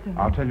think so?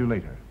 I'll tell you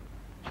later.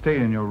 Stay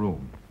in your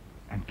room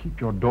and keep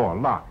your door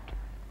locked.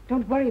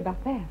 Don't worry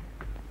about that.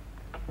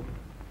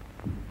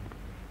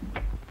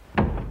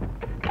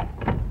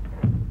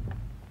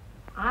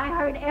 I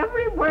heard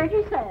every word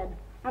he said,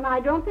 and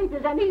I don't think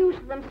there's any use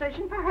of them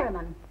searching for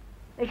Herman.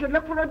 They should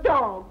look for a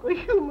dog, a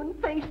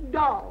human-faced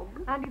dog.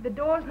 Andy, the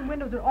doors and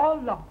windows are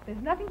all locked.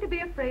 There's nothing to be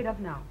afraid of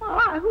now.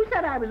 Well, who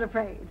said I was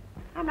afraid?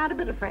 I'm not a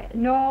bit afraid.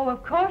 No,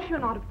 of course you're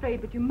not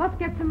afraid, but you must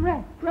get some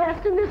rest.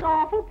 Rest in this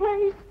awful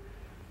place?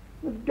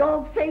 With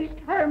dog-faced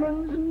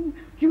Hermans and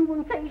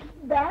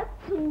human-faced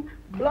bats and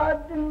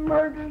blood and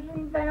murders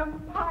and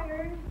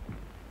vampires.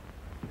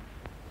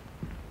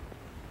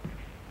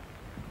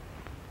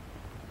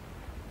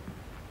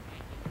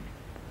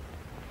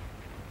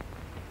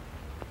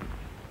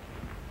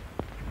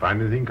 Find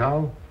anything,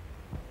 Karl?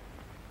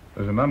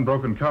 There's an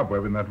unbroken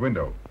cobweb in that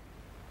window.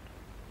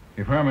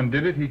 If Herman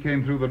did it, he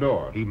came through the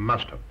door. He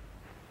must have.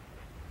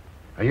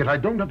 And yet I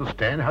don't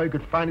understand how he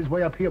could find his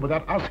way up here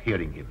without us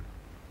hearing him.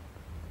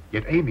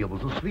 Yet Emil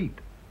was asleep,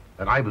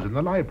 and I was in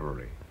the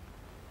library.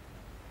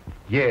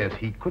 Yes,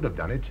 he could have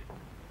done it.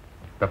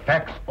 The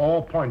facts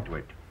all point to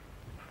it.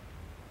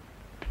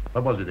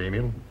 What was it,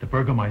 Emil? The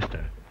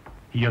Burgermeister.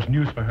 He has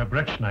news for Herr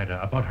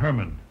Brettschneider about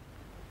Hermann.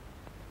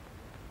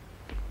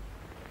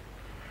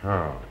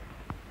 Oh.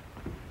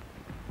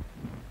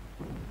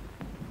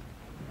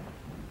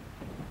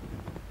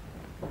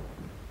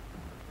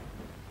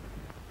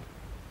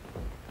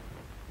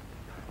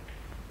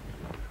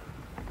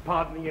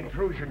 Pardon the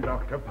intrusion,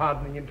 Doctor.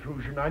 Pardon the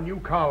intrusion. I knew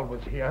Karl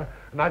was here,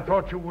 and I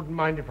thought you wouldn't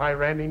mind if I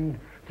ran in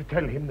to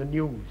tell him the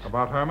news.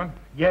 About Herman?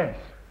 Yes.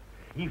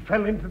 He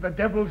fell into the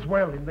devil's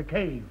well in the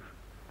cave.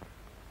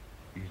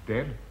 He's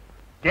dead?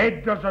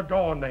 Dead as a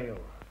doornail.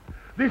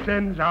 This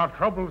ends our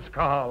troubles,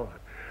 Karl.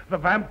 The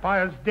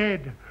vampire's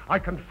dead. I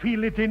can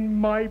feel it in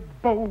my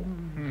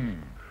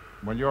bones.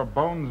 Well, your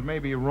bones may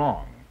be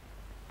wrong.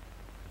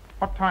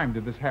 What time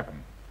did this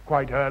happen?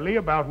 Quite early,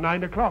 about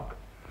 9 o'clock.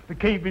 The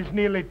cave is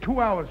nearly 2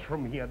 hours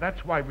from here.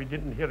 That's why we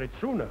didn't hear it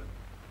sooner.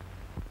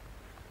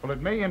 Well,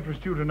 it may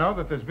interest you to know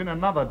that there's been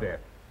another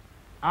death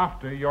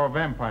after your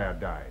vampire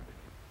died.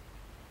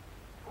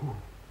 Who?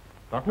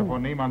 Dr.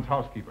 von Niemann's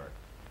housekeeper.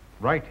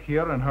 Right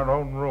here in her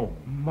own room.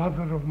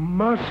 Mother of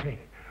mercy.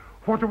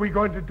 What are we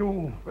going to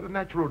do? Well, a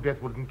natural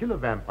death wouldn't kill a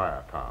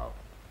vampire, Karl.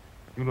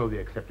 You know the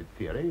accepted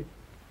theory.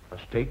 A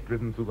stake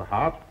driven through the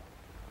heart.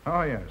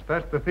 Oh, yes,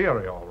 that's the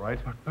theory, all right.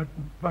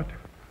 But...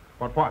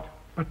 What?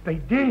 But they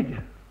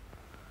did.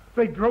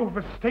 They drove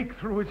a stake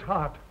through his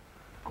heart.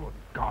 Good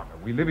God,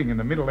 are we living in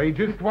the Middle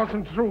Ages? It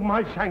wasn't through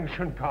my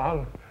sanction,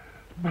 Karl.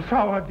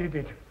 Basawa did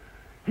it.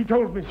 He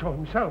told me so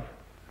himself.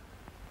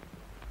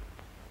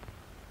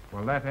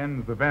 Well, that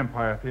ends the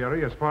vampire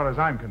theory as far as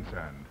I'm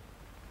concerned.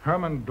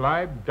 Hermann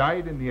Gleib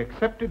died in the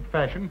accepted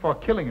fashion for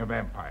killing a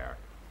vampire.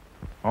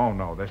 Oh,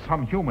 no, there's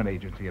some human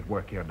agency at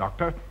work here,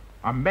 Doctor.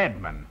 A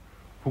madman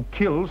who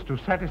kills to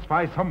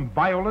satisfy some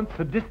violent,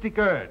 sadistic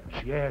urge.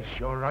 Yes,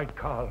 you're right,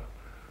 Karl.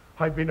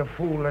 I've been a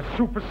fool, a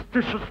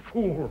superstitious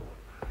fool.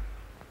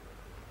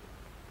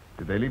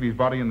 Did they leave his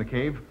body in the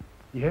cave?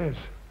 Yes.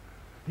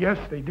 Yes,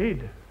 they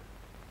did.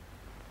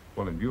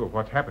 Well, in view of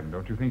what's happened,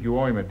 don't you think you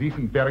owe him a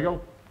decent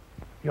burial?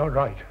 You're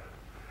right.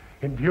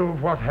 In view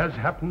of what has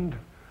happened,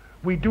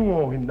 we do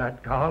owe him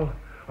that, Karl.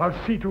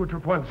 I'll see to it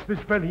at once, this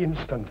very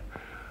instant.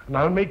 And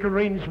I'll make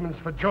arrangements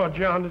for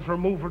Georgiana's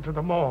removal to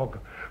the morgue.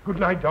 Good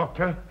night,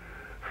 Doctor.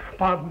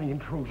 Pardon the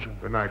intrusion.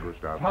 Good night,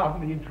 Gustav.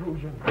 Pardon the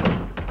intrusion.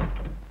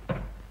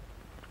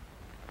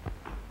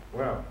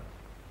 Well,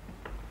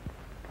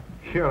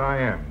 here I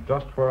am,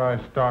 just where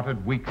I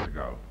started weeks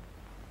ago.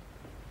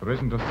 There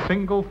isn't a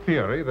single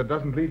theory that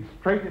doesn't lead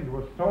straight into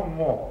a stone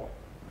wall.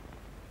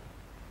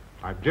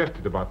 I've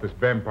jested about this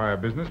vampire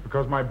business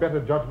because my better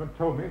judgment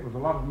told me it was a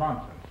lot of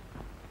nonsense.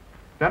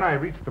 Then I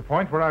reached the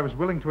point where I was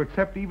willing to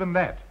accept even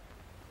that,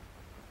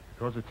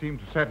 because it seemed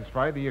to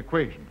satisfy the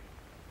equation.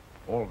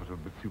 All of us are a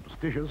bit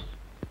superstitious.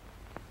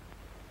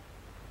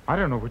 I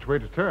don't know which way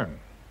to turn,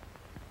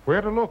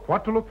 where to look,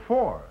 what to look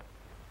for.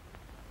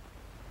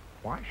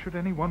 Why should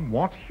anyone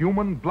want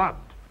human blood?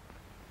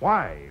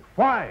 Why?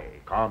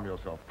 Calm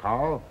yourself,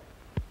 Karl.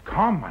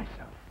 Calm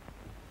myself.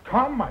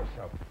 Calm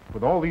myself.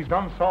 With all these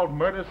unsolved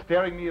murders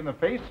staring me in the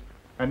face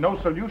and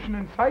no solution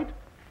in sight?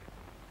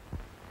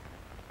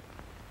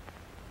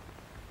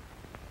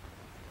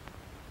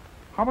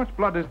 How much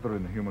blood is there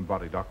in the human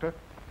body, Doctor?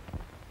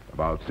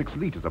 About 6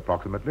 liters,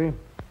 approximately.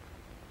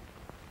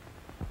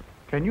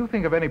 Can you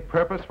think of any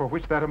purpose for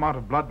which that amount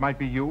of blood might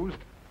be used?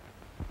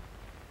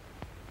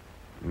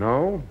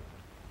 No.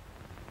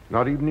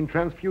 Not even in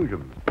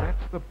transfusion.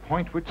 That's the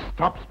point which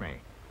stops me.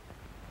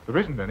 There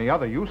isn't any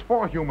other use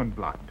for human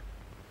blood.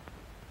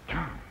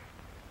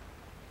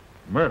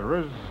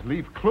 Murderers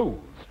leave clues.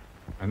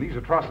 And these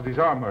atrocities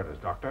are murders,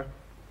 Doctor.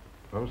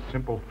 Those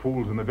simple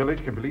fools in the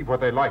village can believe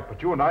what they like,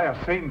 but you and I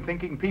are sane,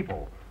 thinking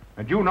people.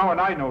 And you know and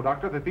I know,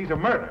 Doctor, that these are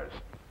murders.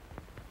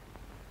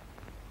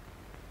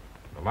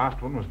 The last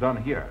one was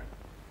done here.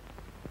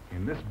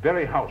 In this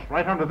very house,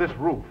 right under this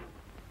roof.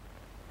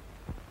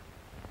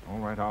 All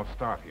right, I'll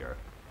start here.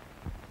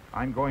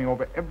 I'm going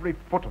over every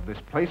foot of this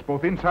place,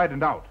 both inside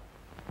and out.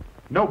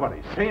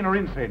 Nobody, sane or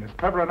insane, is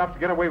clever enough to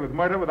get away with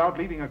murder without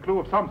leaving a clue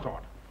of some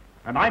sort.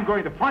 And I'm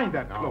going to find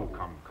that clue. Now,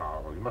 come,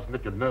 Carl. You mustn't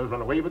let your nerves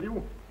run away with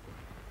you.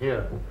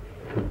 Here.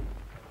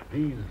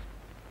 These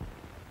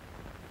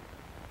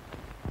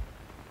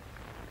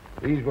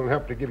will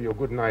help to give you a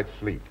good night's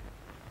sleep.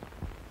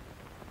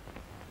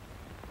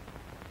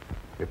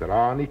 If there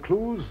are any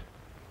clues,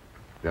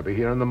 they'll be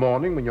here in the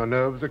morning when your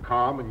nerves are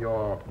calm and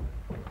your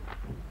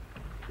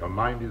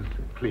mind is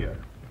clear.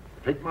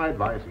 Take my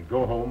advice and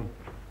go home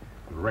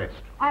and rest.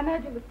 I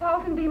imagine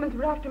 1,000 demons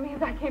were after me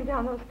as I came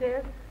down those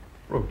stairs.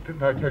 Ruth,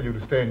 didn't I tell you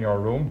to stay in your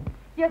room?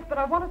 Yes, but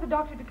I wanted the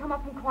doctor to come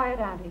up and quiet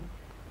Auntie.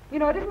 You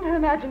know, it isn't her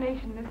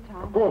imagination this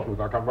time. Of course, Ruth,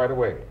 I'll come right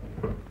away.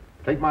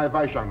 Take my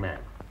advice, young man.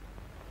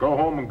 Go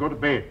home and go to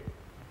bed.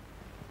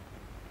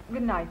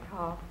 Good night,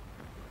 Carl.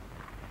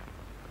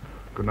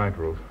 Good night,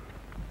 Ruth.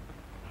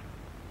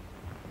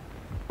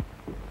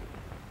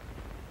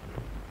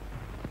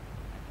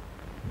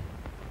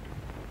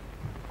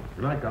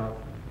 Good night, Carl.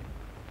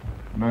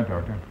 Good night,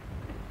 Doctor.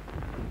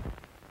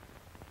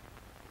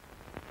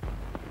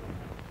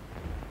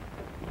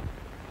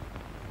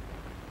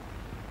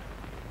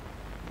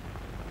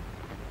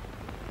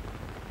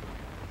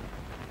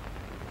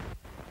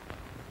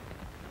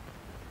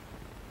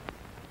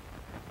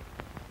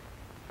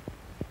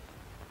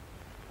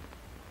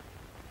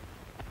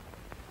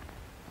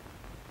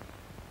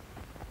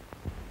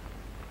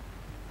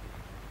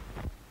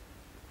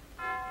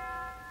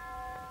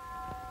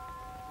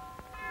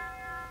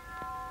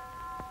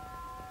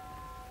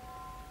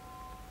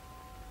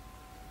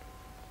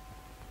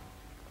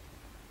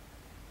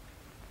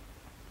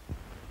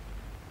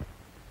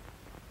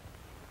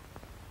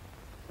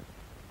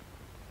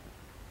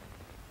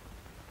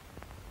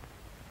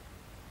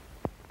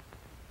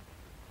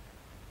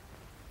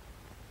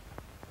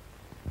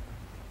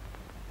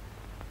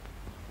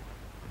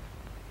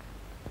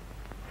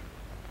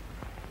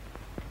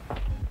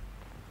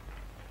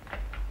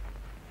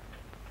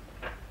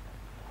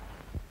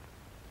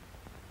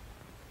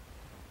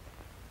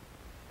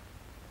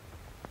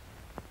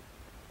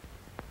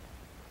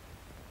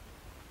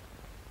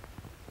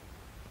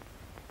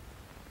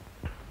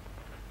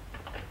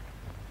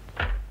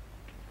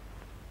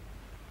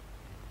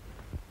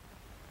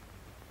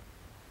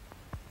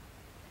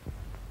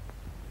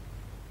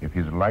 If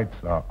his lights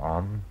are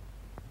on,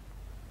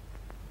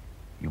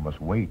 you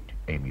must wait,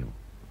 Emil.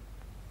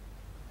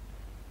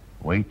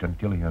 Wait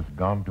until he has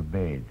gone to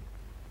bed.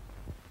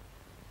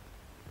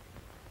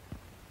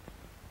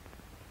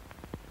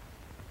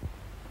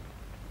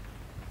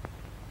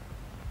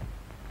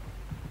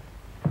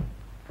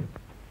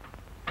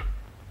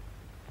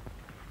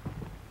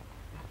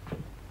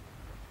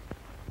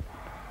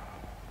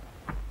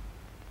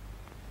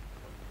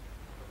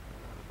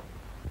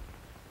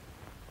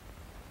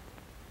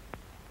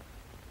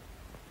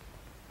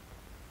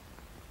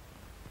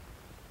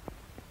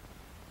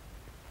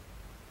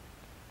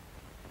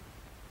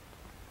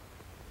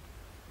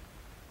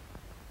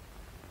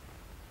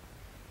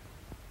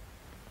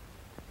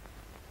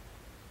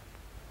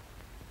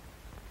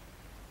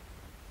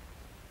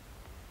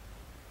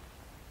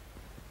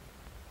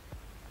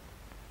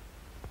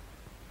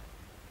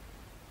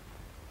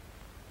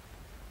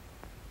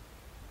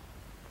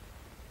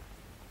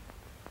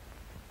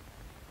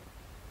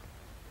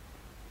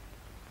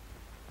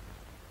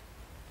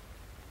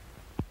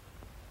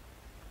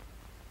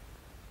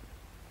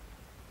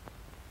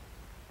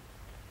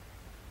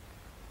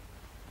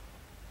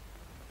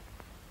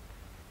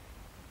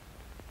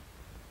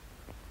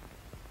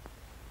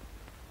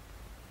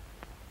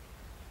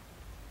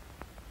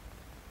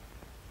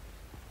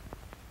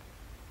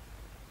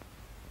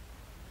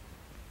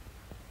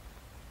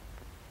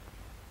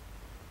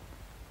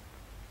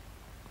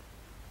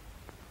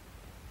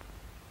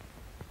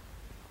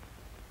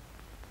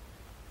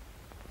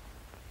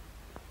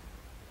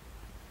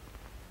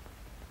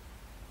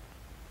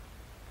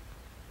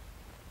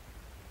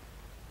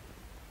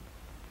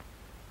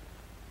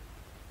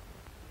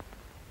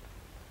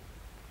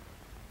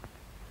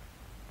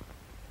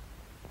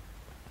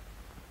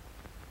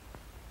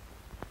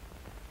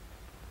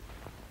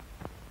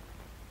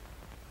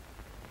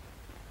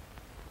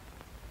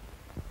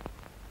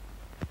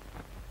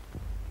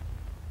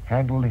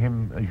 Handle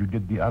him as you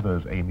did the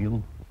others,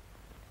 Emil.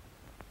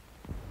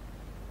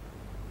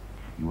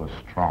 You are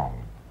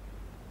strong.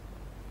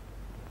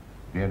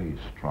 Very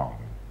strong.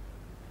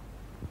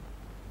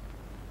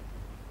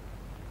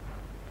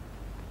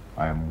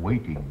 I am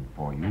waiting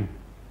for you.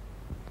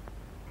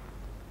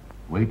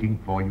 Waiting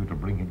for you to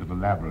bring him to the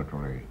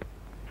laboratory.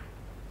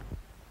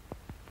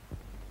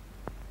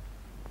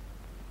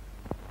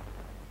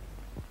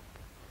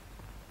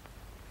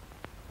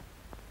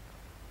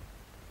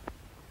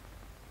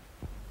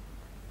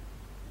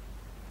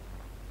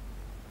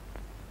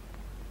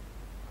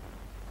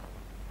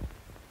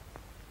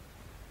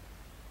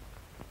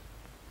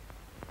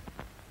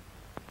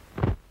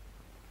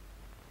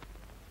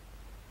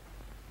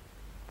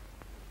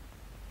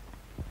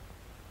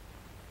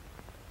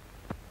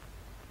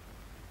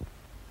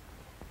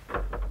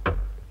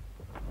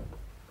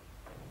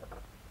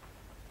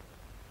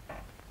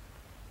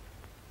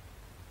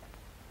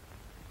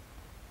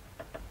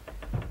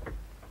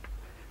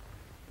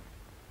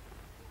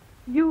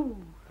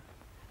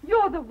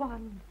 You're the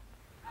one.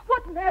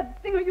 What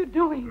mad thing are you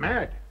doing?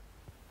 Mad?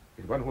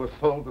 Is one who has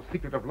solved the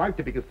secret of life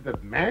to be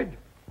considered mad?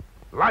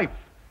 Life,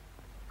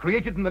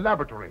 created in the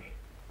laboratory.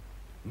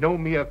 No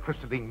mere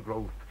crystalline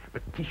growth,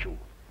 but tissue.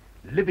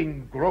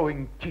 Living,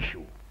 growing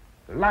tissue.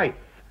 Life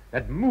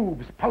that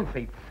moves,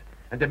 pulsates,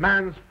 and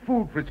demands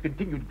food for its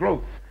continued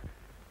growth.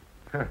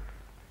 Huh.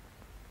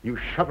 You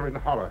shudder in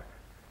horror.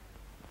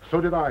 So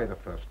did I the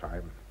first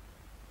time.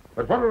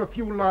 But what are a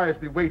few lives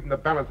to be weighed in the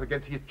balance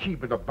against the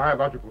achievement of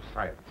biological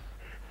science?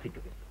 Think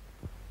of it.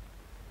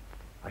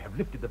 I have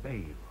lifted the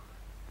veil.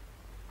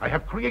 I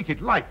have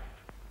created life.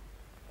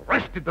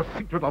 Wrested the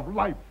secret of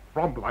life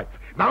from life.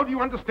 Now do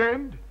you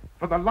understand?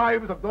 For the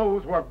lives of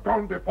those who have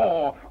gone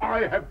before,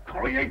 I have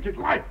created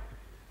life.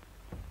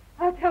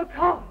 I'll tell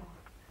Karl.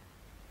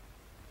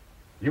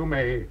 You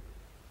may.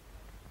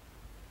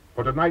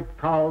 For tonight,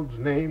 Karl's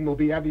name will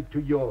be added to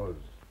yours.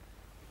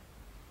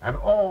 And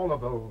all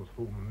of those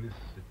whom this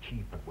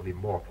achievement will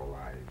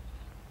immortalize.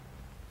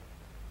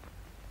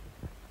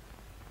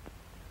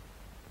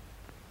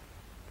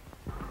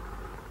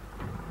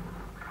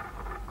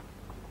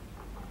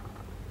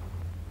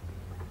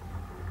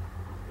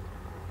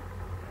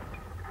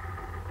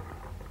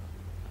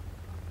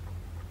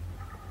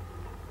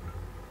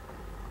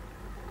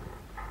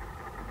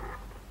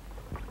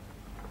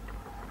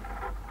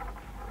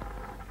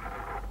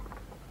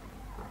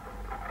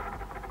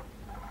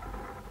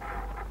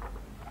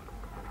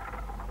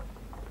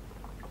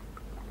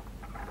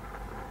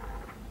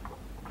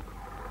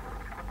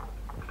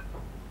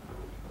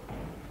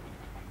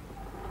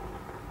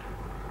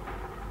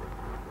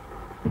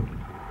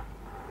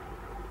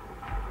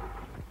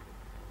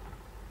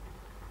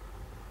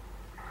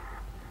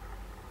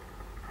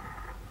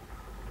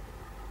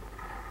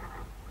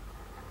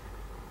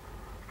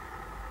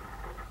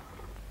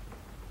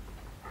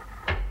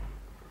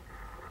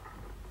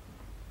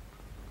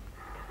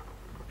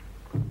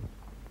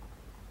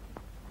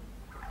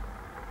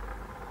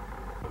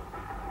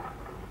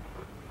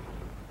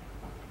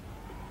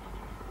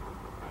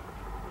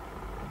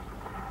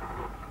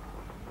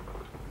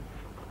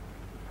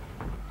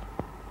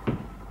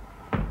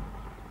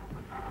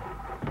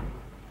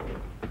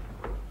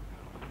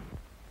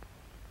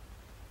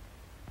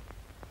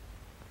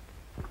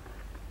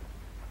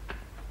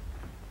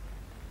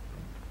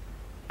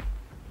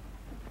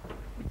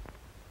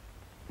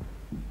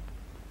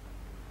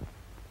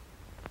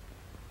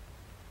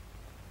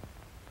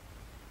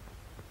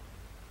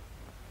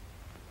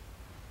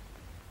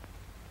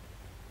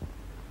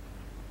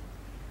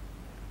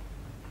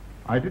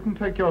 I didn't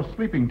take your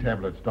sleeping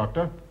tablets,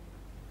 Doctor.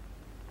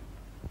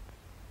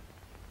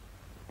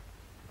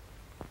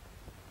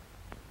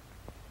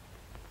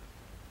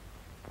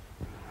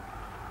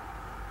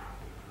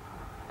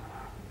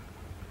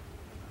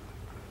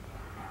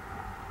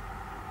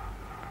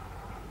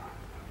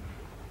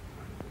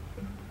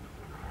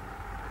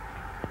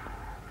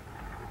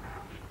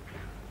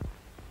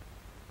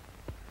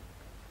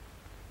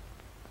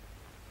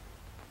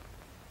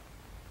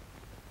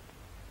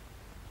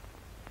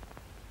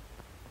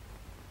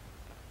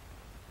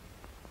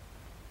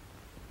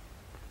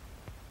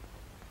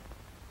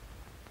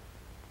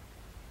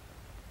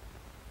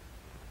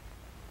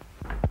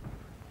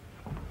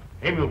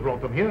 Emil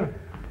brought them here.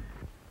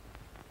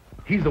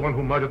 He's the one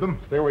who murdered them.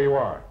 Stay where you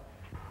are.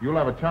 You'll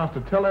have a chance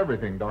to tell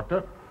everything,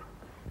 Doctor.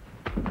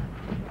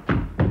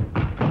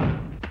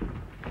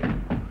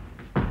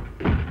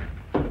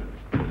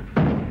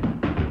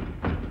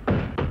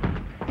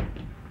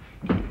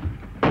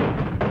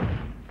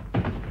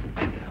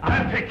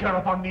 I'll take care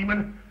of von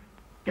Niemann.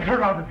 Get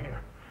her out of here.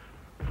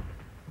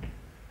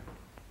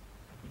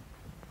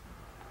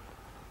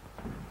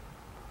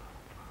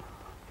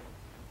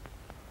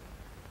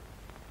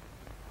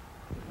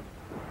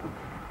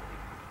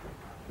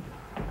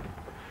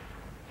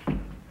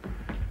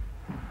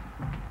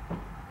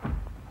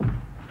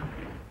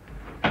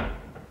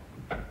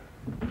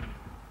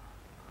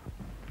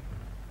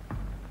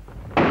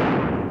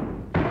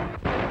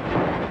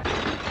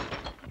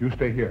 You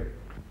stay here.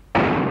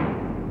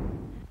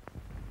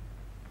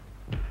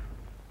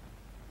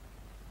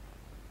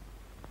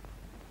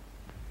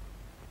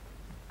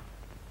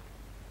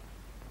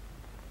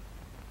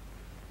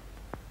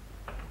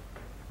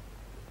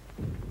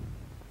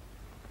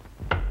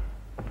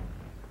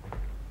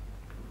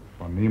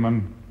 Von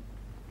Niemann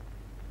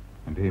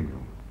and Emil.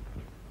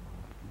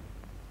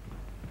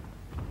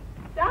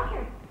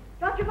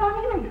 Dr. von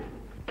Niemann.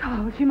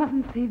 Karl, she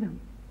mustn't see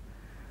them.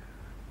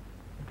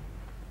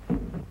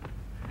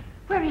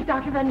 Where is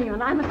Dr. von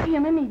Niemann? I must see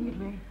him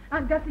immediately.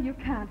 Aunt Gussie, you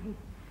can't.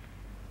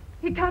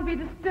 He can't be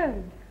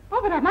disturbed.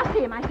 Oh, but I must see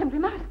him. I simply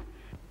must.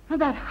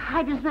 That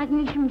hydrous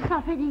magnesium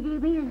sulfate he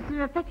gave me is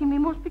affecting me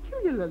most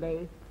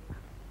peculiarly.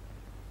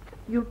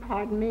 You'll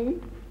pardon me?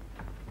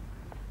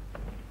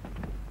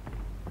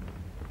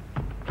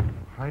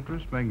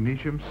 Hydrous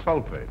magnesium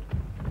sulfate.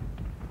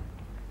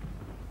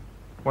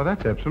 Well,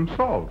 that's Epsom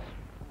salts.